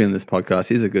 He should be on this podcast.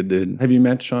 He's a good dude. Have you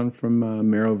met Sean from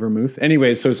Marrow Vermouth?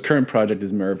 Anyway, so his current project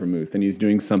is Marrow Vermouth, and he's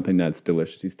doing something that's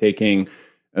delicious. He's taking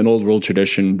an old world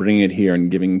tradition, bringing it here and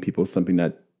giving people something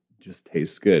that just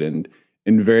tastes good. And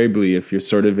invariably, if you're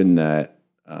sort of in that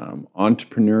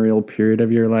entrepreneurial period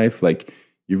of your life, like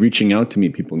you're reaching out to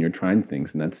meet people and you're trying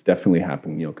things, and that's definitely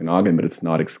happening in the Okanagan, but it's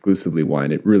not exclusively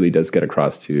wine. It really does get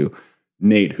across to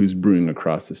Nate, who's brewing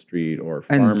across the street, or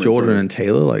farmers, and Jordan and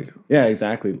Taylor, like yeah,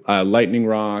 exactly. Lightning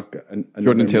Rock.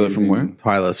 Jordan and Taylor from where?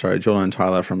 Jordan and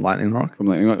Tyler from Lightning Rock. From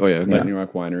Lightning Rock. Oh yeah, okay. Lightning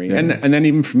Rock Winery, and then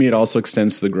even for me, it also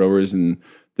extends to the growers. And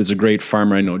there's a great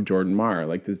farmer I know, Jordan Marr.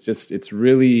 Like it's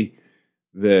really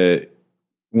the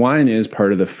wine is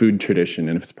part of the food tradition,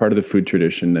 and if it's part of the food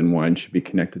tradition, then wine should be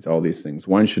connected to all these things.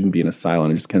 Wine shouldn't be in a silo,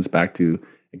 and it gets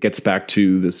back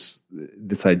to this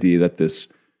idea that this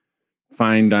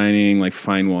fine dining, like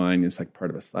fine wine, is like part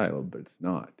of a silo, but it's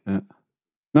not.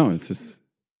 No, it's just,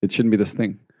 it shouldn't be this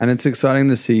thing. And it's exciting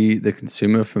to see the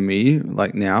consumer, for me,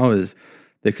 like now, is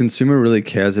the consumer really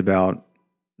cares about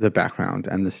the background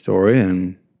and the story.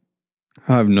 And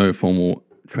I have no formal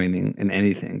training in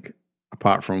anything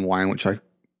apart from wine, which I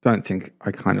don't think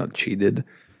I kind of cheated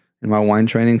in my wine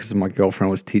training because my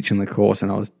girlfriend was teaching the course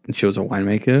and she was a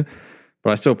winemaker.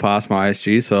 But I still passed my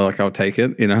ISG, so like I'll take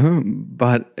it, you know.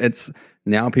 But it's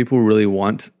now people really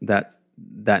want that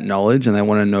knowledge, and they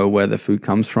want to know where the food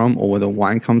comes from or where the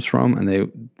wine comes from,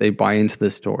 and they buy into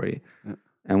the story. Yeah.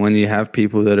 And when you have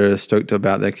people that are stoked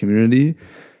about their community,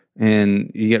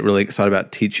 and you get really excited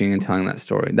about teaching and telling that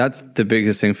story, that's the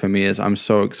biggest thing for me. Is I'm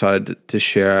so excited to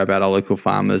share about our local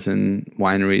farmers and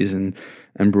wineries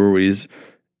and breweries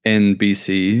in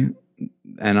BC.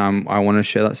 And I want to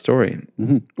share that story.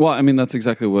 Mm-hmm. Well, I mean, that's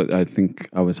exactly what I think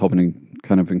I was hoping to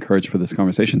kind of encourage for this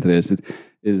conversation today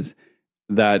is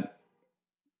that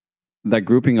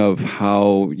grouping of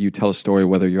how you tell a story,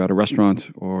 whether you're at a restaurant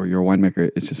or you're a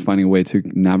winemaker. It's just finding a way to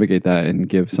navigate that and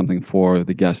give something for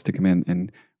the guests to come in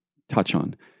and touch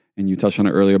on. And you touched on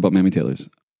it earlier about Mammy Taylor's. You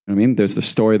know what I mean? There's the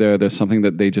story there. There's something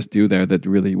that they just do there that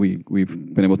really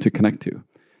we've been able to connect to.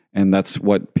 And that's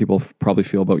what people probably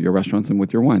feel about your restaurants and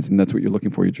with your wines. And that's what you're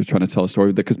looking for. You're just trying to tell a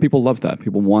story because people love that.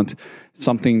 People want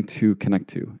something to connect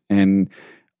to. And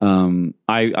I'm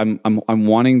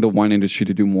wanting the wine industry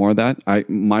to do more of that.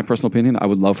 My personal opinion, I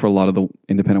would love for a lot of the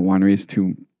independent wineries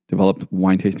to develop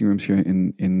wine tasting rooms here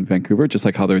in Vancouver, just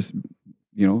like how there's,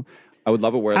 you know, I would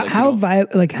love it where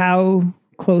like, how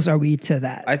close are we to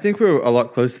that? I think we're a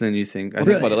lot closer than you think. I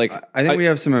think we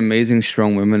have some amazing,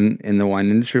 strong women in the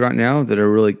wine industry right now that are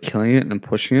really killing it and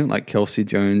pushing it, like Kelsey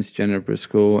Jones, Jenna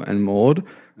Briscoe, and Maud.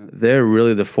 They're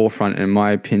really the forefront, in my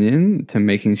opinion, to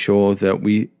making sure that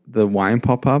the wine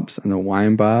pop-ups and the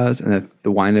wine bars and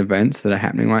the wine events that are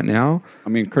happening right now. I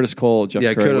mean, Curtis Cole, Jeff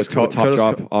Curry with Top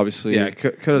Drop, obviously. Yeah,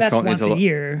 Curtis that's Cole once a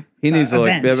year. He needs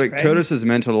event, but right? Curtis has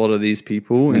mentored a lot of these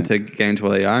people into getting to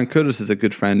where they are. And Curtis is a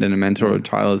good friend and a mentor of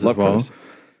Tyler's as well. Curtis.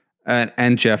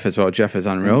 And Jeff as well. Jeff is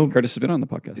unreal. Curtis has been on the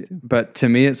podcast too. But to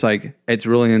me, it's like, it's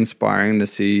really inspiring to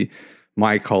see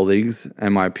my colleagues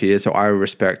and my peers, who I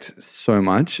respect so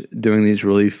much, doing these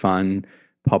really fun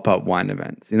pop-up wine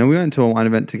events. You know, we went to a wine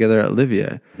event together at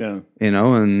Livia. Yeah. You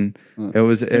know, and it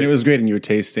was great. And you were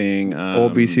tasting all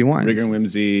BC wines. Rigger and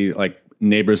Whimsy, like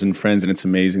neighbors and friends, and it's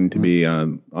amazing to be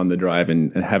on the drive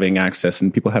and having access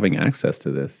and people having access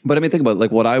to this. But I mean, think about like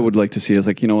what I would like to see is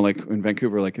like, you know, like in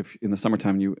Vancouver, like if in the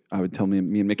summertime I would tell me and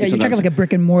Mickey. Yeah, you're talking like a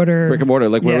brick and mortar.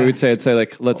 Like what we would say, I'd say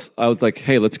like I was like,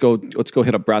 hey, let's go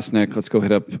hit up Brass Neck, let's go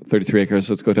hit up 33 Acres,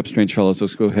 let's go hit up Strange Fellows,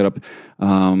 let's go hit up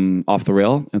Off the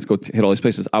Rail, let's go hit all these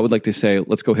places. I would like to say,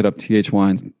 let's go hit up TH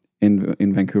Wines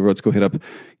in Vancouver. Let's go hit up,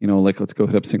 you know, like let's go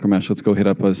hit up Synchromesh. Let's go hit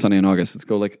up Sunny in August. Let's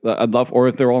go like I'd love, or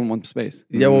if they're all in one space.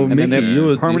 Yeah, well, and then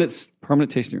they're permanent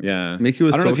tasting room. Yeah, Mickey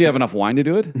was. I don't know if you have enough wine to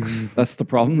do it. That's the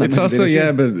problem. It's also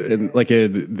but like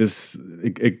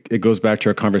it goes back to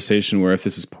our conversation where if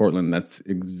this is Portland, that's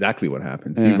exactly what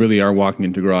happens. Yeah. You really are walking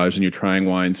into a garage and you're trying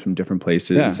wines from different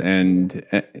places, and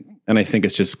I think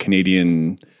it's just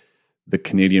the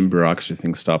Canadian bureaucracy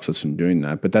thing stops us from doing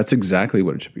that. But that's exactly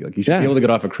what it should be. Like you should be able to get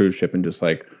off a cruise ship and just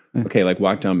like, okay, like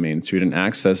walk down Main Street and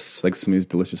access like some of these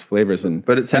delicious flavors.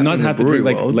 But it's not have to drink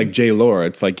like J. Lore.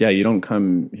 It's like, yeah, you don't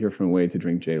come here from away to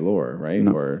drink J. Lore, right?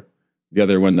 No. Or the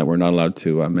other one that we're not allowed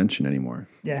to mention anymore.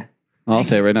 Yeah. I'll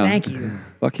say it right now. Thank you.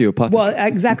 Fuck you, Apothecary. Well,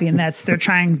 exactly. And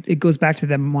it goes back to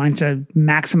them wanting to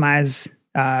maximize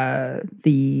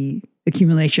the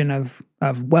accumulation of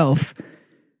wealth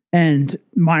and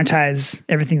monetize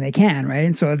everything they can, right?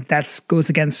 And so that goes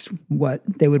against what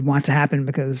they would want to happen,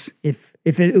 because if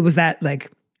it was that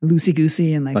like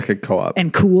loosey-goosey and like a co-op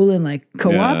and cool and like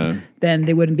co-op, then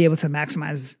they wouldn't be able to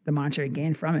maximize the monetary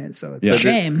gain from it. So it's a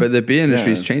shame. But the beer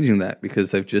industry is changing that,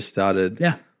 because they've just started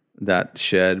that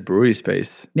shared brewery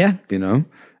space. Yeah. You know?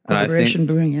 Collaboration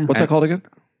brewing, What's that called again?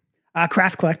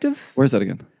 Craft Collective. Where's that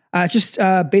again? Just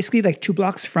basically like 2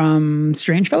 blocks from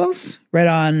Strange Fellows, right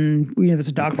on, there's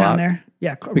a dog pound there.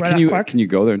 Yeah, right off Clark. Can you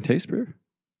go there and taste beer?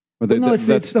 Or No, it's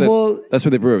the whole. That's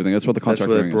where they brew everything. That's what the contract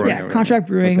where brewing they're is. brewing. Yeah, contract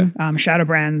brewing, Shadow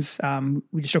Brands.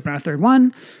 We just opened our 3rd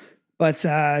one. But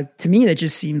to me, that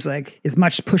just seems like as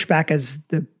much pushback as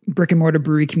the brick and mortar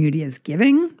brewery community is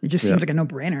giving. It just seems like a no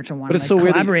brainer to want to so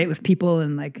weird collaborate with people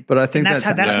and like. But I think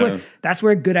that's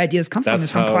where good ideas come from. Is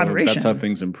from collaboration. That's how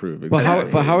things improve. But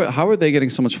how are they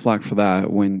getting so much flack for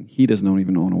that when he doesn't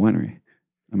even own a winery?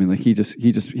 I mean, like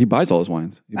he buys all his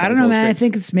wines. I don't know, man. I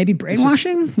think it's maybe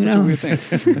brainwashing. It's a weird thing.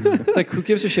 It's like, who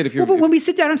gives a shit if you're... But when we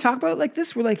sit down and talk about it like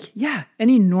this, we're like, yeah,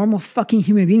 any normal fucking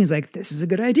human being is like, this is a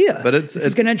good idea. But this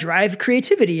is going to drive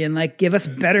creativity and like give us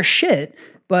better shit.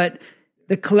 But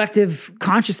the collective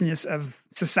consciousness of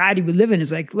society we live in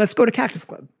is like, let's go to Cactus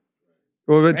Club.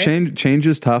 Well, but change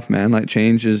is tough, man. Like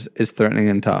change is threatening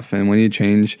and tough. And when you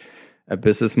change a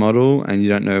business model and you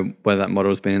don't know whether that model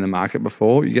has been in the market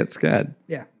before, you get scared.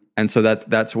 Yeah. And so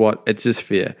that's what, it's just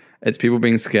fear. It's people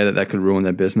being scared that could ruin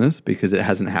their business because it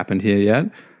hasn't happened here yet.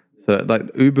 So like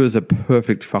Uber is a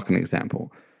perfect fucking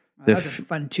example. That was a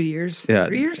fun 2 years. Yeah.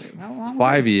 3 years?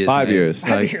 5 years. 5 years.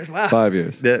 5 years. Wow. 5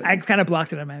 years. I kind of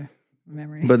blocked it on my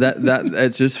memory. But that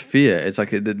it's just fear. It's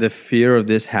like the fear of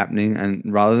this happening. And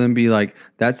rather than be like,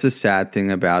 that's the sad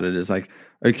thing about it is like,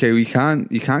 okay, you can't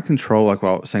control, like what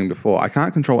I was saying before. I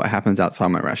can't control what happens outside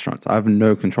my restaurants. I have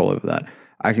no control over that.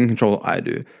 I can control what I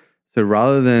do. So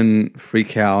rather than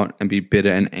freak out and be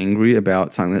bitter and angry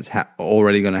about something that's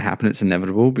already going to happen, it's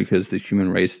inevitable because the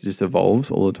human race just evolves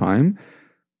all the time,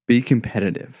 be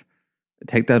competitive.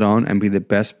 Take that on and be the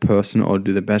best person or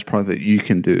do the best product that you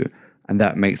can do. And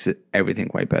that makes everything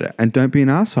way better. And don't be an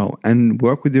asshole and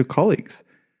work with your colleagues.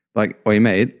 Like, oi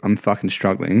mate, I'm fucking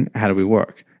struggling. How do we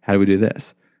work? How do we do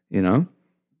this? You know?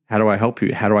 How do I help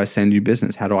you? How do I send you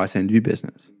business? How do I send you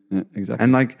business? Yeah, exactly.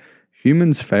 And like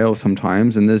humans fail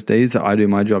sometimes, and there's days that I do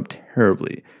my job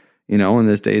terribly, you know, and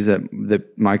there's days that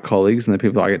my colleagues and the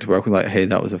people that I get to work with, like, hey,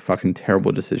 that was a fucking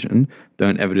terrible decision.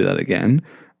 Don't ever do that again.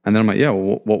 And then I'm like, yeah,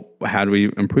 well, how do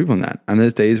we improve on that? And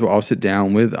there's days where I'll sit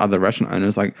down with other restaurant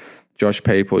owners like Josh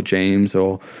Pape or James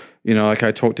or, you know, like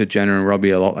I talk to Jenna and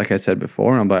Robbie a lot, like I said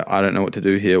before, and I'm like, I don't know what to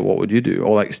do here. What would you do?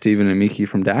 Or like Stephen and Miki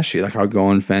from Dashi, like I'll go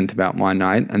and vent about my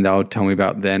night and they'll tell me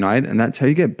about their night. And that's how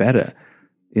you get better.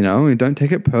 You know, you don't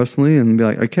take it personally and be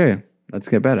like, okay, let's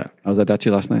get better. I was at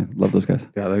Dachi last night. Love those guys.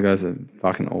 Yeah, those guys are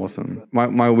fucking awesome.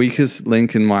 My weakest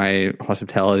link in my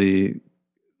hospitality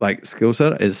like skill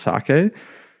set is sake.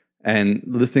 And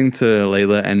listening to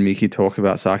Layla and Miki talk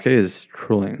about sake is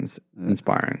truly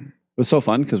inspiring. It was so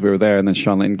fun because we were there and then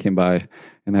Sean Layton came by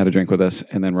and had a drink with us.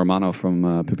 And then Romano from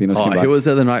Pepinos came by. He was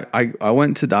there the night. I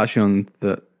went to Dashi on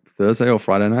the Thursday or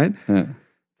Friday night. Yeah.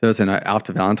 Thursday night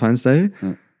after Valentine's Day.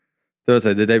 Yeah.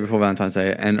 Thursday, the day before Valentine's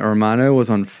Day, and Romano was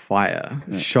on fire.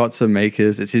 Yeah. Shots of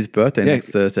Makers. It's his birthday next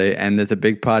Thursday, and there's a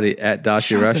big party at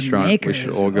Dashi Restaurant. We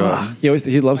should all go. Oh,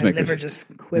 he loves my Makers. Liver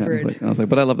just quivered. Yeah, I was like,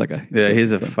 but I love that guy. Yeah,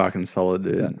 he's a fucking solid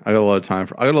dude. Yeah. I got a lot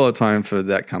of time for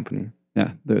that company.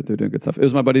 Yeah, they're doing good stuff. It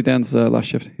was my buddy Dan's last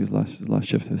shift. He was last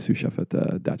shift as sous chef at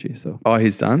Dachi. So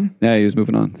he's done? Yeah, he was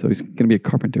moving on. So he's going to be a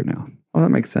carpenter now. Oh, that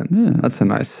makes sense. Yeah. That's a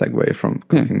nice segue from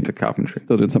cooking to carpentry.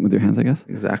 Still doing something with your hands, I guess.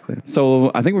 Exactly.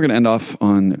 So I think we're going to end off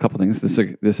on a couple things. This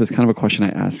is kind of a question I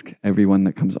ask everyone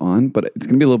that comes on, but it's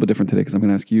going to be a little bit different today because I'm going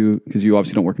to ask you, because you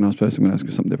obviously don't work in hospitality, so I'm going to ask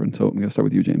you something different. So I'm going to start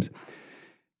with you, James.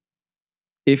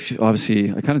 If,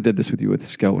 obviously, I kind of did this with you with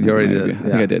Scout. You already did. I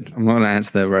think I did. I'm not going to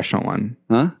answer the restaurant one.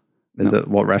 Huh? Is it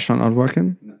what restaurant I'd work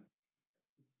in? No.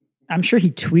 I'm sure he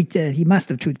tweaked it. He must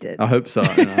have tweaked it. I hope so.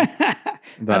 You know?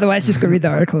 Otherwise, just go read the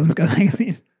article in Scout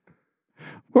Magazine.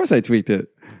 Of course I tweaked it.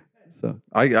 So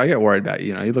I get worried about you.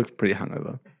 You know, you look pretty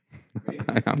hungover.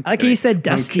 I like how you said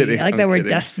dusty. I like that word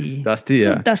dusty. Dusty,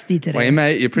 yeah. Dusty today. Wait,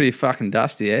 mate, you're pretty fucking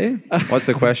dusty, eh? What's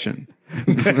the question?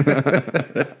 Can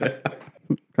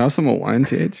I have some more wine,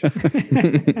 TH?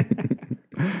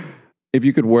 If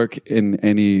you could work in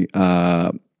any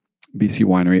BC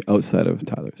winery outside of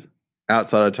Tyler's.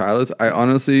 Outside of Tyler's? I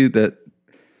honestly,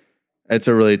 it's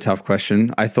a really tough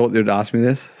question. I thought they would ask me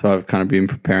this, so I've kind of been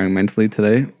preparing mentally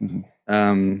today.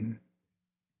 Mm-hmm.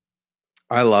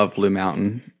 I love Blue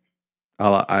Mountain.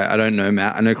 I don't know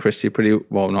Matt. I know Christy pretty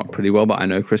well, not pretty well, but I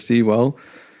know Christy well.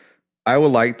 I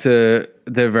would like to.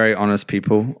 They're very honest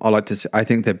people. I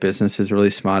think their business is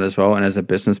really smart as well. And as a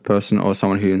business person or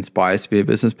someone who inspires to be a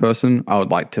business person, I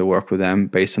would like to work with them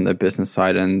based on their business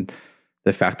side and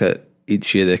the fact that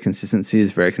each year their consistency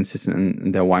is very consistent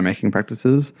in their winemaking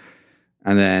practices.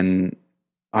 And then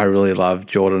I really love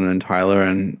Jordan and Tyler,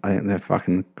 and I think they're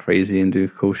fucking crazy and do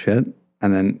cool shit.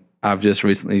 And then I've just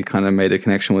recently kind of made a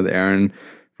connection with Aaron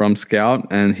from Scout,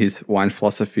 and his wine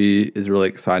philosophy is really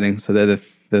exciting. So they're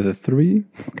the three.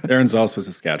 Aaron's also a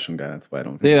Saskatchewan guy. That's why I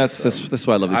don't think Yeah, that's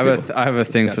why I love these people. I have a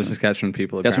thing for Saskatchewan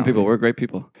people. Saskatchewan people, we're great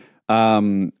people.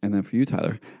 And then for you,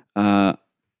 Tyler,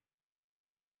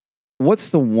 what's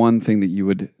the one thing that you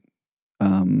would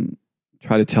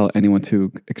try to tell anyone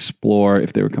to explore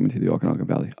if they were coming to the Okanagan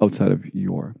Valley outside of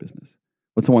your business?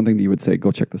 What's the one thing that you would say,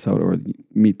 go check this out, or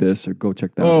meet this, or go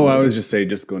check that out? Oh, I would just say,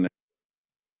 just go next.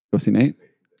 Go see Nate?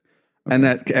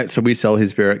 And so we sell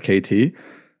his beer at KT,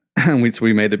 and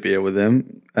we made a beer with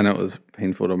him, and it was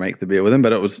painful to make the beer with him,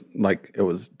 but it was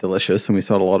delicious, and we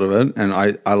sold a lot of it. And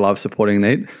I love supporting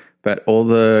Nate, but all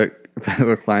the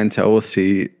clientele will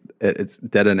see it's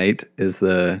Detonate is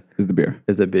the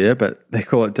beer, but they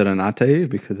call it Detonate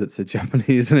because it's a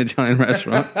Japanese and Italian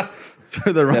restaurant.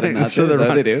 So the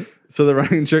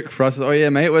running joke for us is, oh yeah,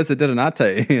 mate, where's the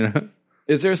Detonate? You know,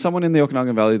 is there someone in the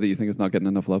Okanagan Valley that you think is not getting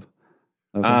enough love?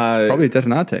 Probably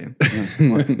Detonate.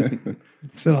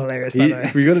 It's so hilarious, by the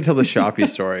way. We got to tell the Sharpie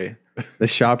story. The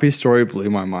Sharpie story blew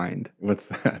my mind. What's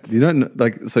that? You don't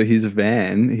know, so his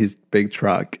van, his big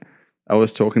truck, I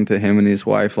was talking to him and his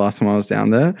wife last time I was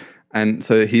down there. And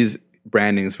so his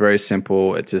branding is very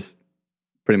simple. It's just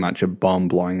pretty much a bomb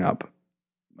blowing up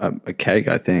a keg,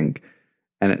 I think.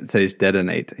 And it says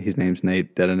Detonate. His name's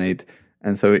Nate, Detonate.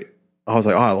 And so I was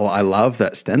like, oh, I love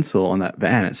that stencil on that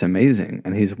van. It's amazing.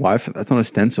 And his wife, that's not a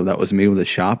stencil. That was me with a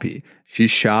Sharpie. She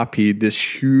Sharpied this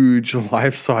huge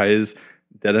life-size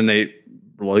Detonate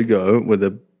logo with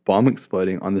a bomb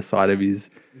exploding on the side of his...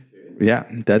 Yeah,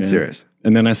 dead serious.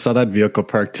 And then I saw that vehicle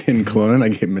parked in Kelowna, and I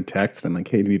gave him a text. And I'm like,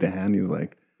 hey, do you need a hand? He was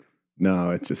like,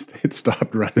 no, it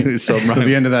stopped running. It stopped running. So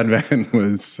the end of that van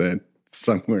was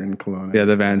somewhere in Kelowna. Yeah,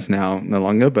 the van's now no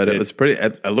longer, but it was pretty,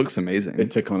 it looks amazing.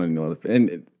 It took on a new life.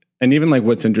 And even like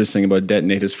what's interesting about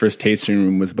Detonate, his first tasting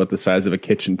room was about the size of a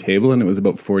kitchen table, and it was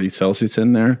about 40 Celsius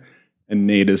in there. And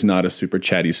Nate is not a super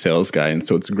chatty sales guy. And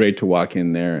so it's great to walk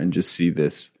in there and just see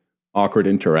this awkward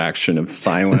interaction of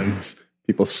silence,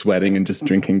 people sweating and just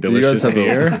drinking delicious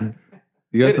beer.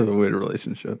 You guys have a weird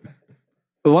relationship.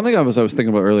 The one thing I was thinking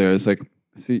about earlier is like,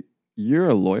 see, you're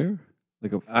a lawyer?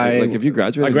 If you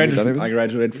graduated? I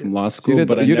graduated from law school,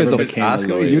 but I never became a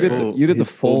lawyer. You did the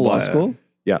full law school?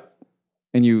 Yeah.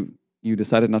 And you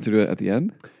decided not to do it at the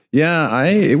end? Yeah,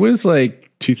 it was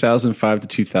like 2005 to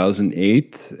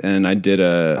 2008, and I did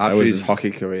his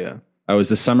hockey career. I was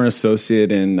a summer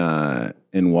associate in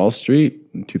Wall Street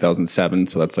in 2007,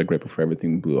 so that's like right before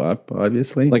everything blew up,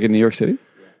 obviously. Like in New York City?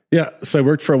 Yeah, so I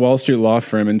worked for a Wall Street law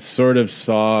firm and sort of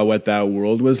saw what that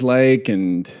world was like,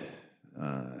 and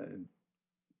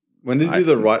when did you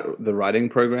do the writing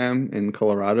program in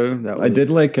Colorado? I did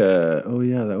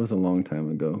that was a long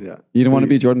time ago. Yeah. You don't want to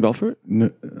be Jordan Belfort?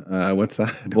 No, what's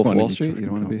that? Wolf of Wall Street? You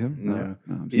don't want to be him?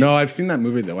 No, I've seen that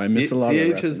movie though. I miss a lot of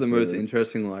it. TH is the most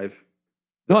interesting life.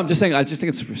 No, I'm just saying, I just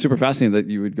think it's super fascinating that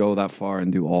you would go that far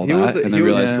and do all that. He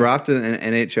was drafted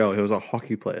in NHL. He was a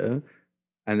hockey player.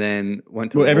 And then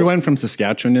went to... Well, everyone from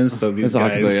Saskatchewan is, so these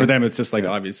guys, for them, it's just like,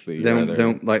 obviously...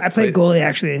 I played goalie,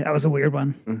 actually. That was a weird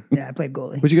one. Yeah, I played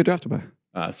goalie. Who'd you get drafted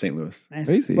by? St. Louis. Nice.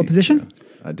 Crazy. What position?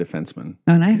 Defenseman.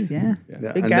 Oh, nice, yeah.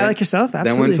 Big guy like yourself,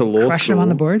 absolutely. Then went to law Crushing school. him on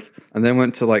the boards. And then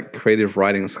went to like creative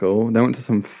writing school. Then went to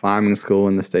some farming school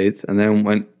in the States. And then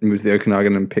moved to the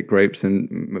Okanagan and picked grapes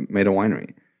and made a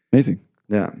winery. Amazing.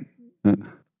 Yeah.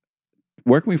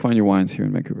 Where can we find your wines here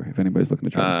in Vancouver if anybody's looking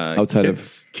to try outside of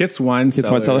Kit's Wine Cellar?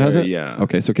 Kit's Wine Cellar has it? Yeah.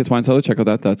 Okay, so Kit's Wine Cellar, check out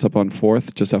that. That's up on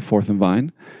 4th, just at 4th and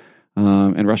Vine.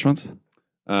 And restaurants?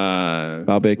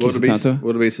 Balbay, Kisatanto.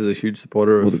 Wildebeest is a huge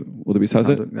supporter of... Wildebeest has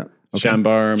it? Yeah. Okay.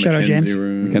 Shambar, Mackenzie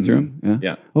Room. Mackenzie Room,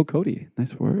 yeah. Oh, Cody,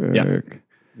 nice work. Yeah.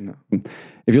 No.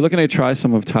 If you're looking to try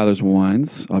some of Tyler's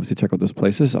wines, obviously check out those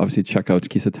places. Obviously check out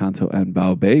Kisatanto and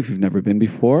Balbay if you've never been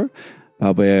before.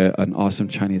 Balbay, an awesome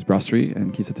Chinese brasserie,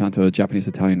 and Kisatanto, a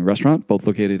Japanese-Italian restaurant, both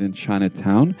located in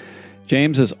Chinatown.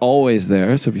 James is always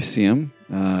there, so if you see him,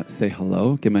 say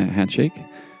hello, give him a handshake.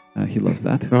 He loves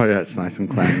that. Oh, yeah, it's nice and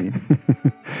clammy.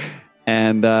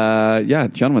 And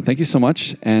gentlemen, thank you so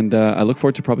much. And I look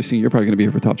forward to probably seeing you're probably going to be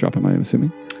here for Top Drop, am I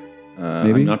assuming?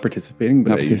 Maybe? I'm not participating,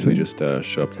 but I usually just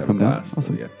show up to have a class.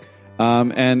 Awesome. So yes.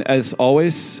 And as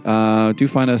always, do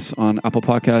find us on Apple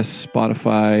Podcasts,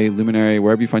 Spotify, Luminary,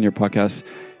 wherever you find your podcasts.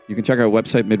 You can check our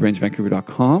website,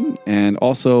 midrangevancouver.com. And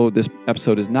also, this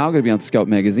episode is now going to be on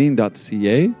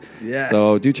scoutmagazine.ca. Yes.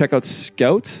 So do check out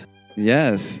Scout.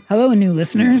 Yes. Hello, new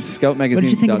listeners. Scoutmagazine.ca What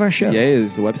did you think of our show?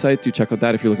 is the website. Do check out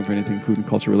that if you're looking for anything food and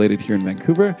culture related here in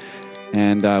Vancouver.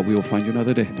 And we will find you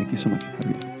another day. Thank you so much. Have a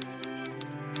good day.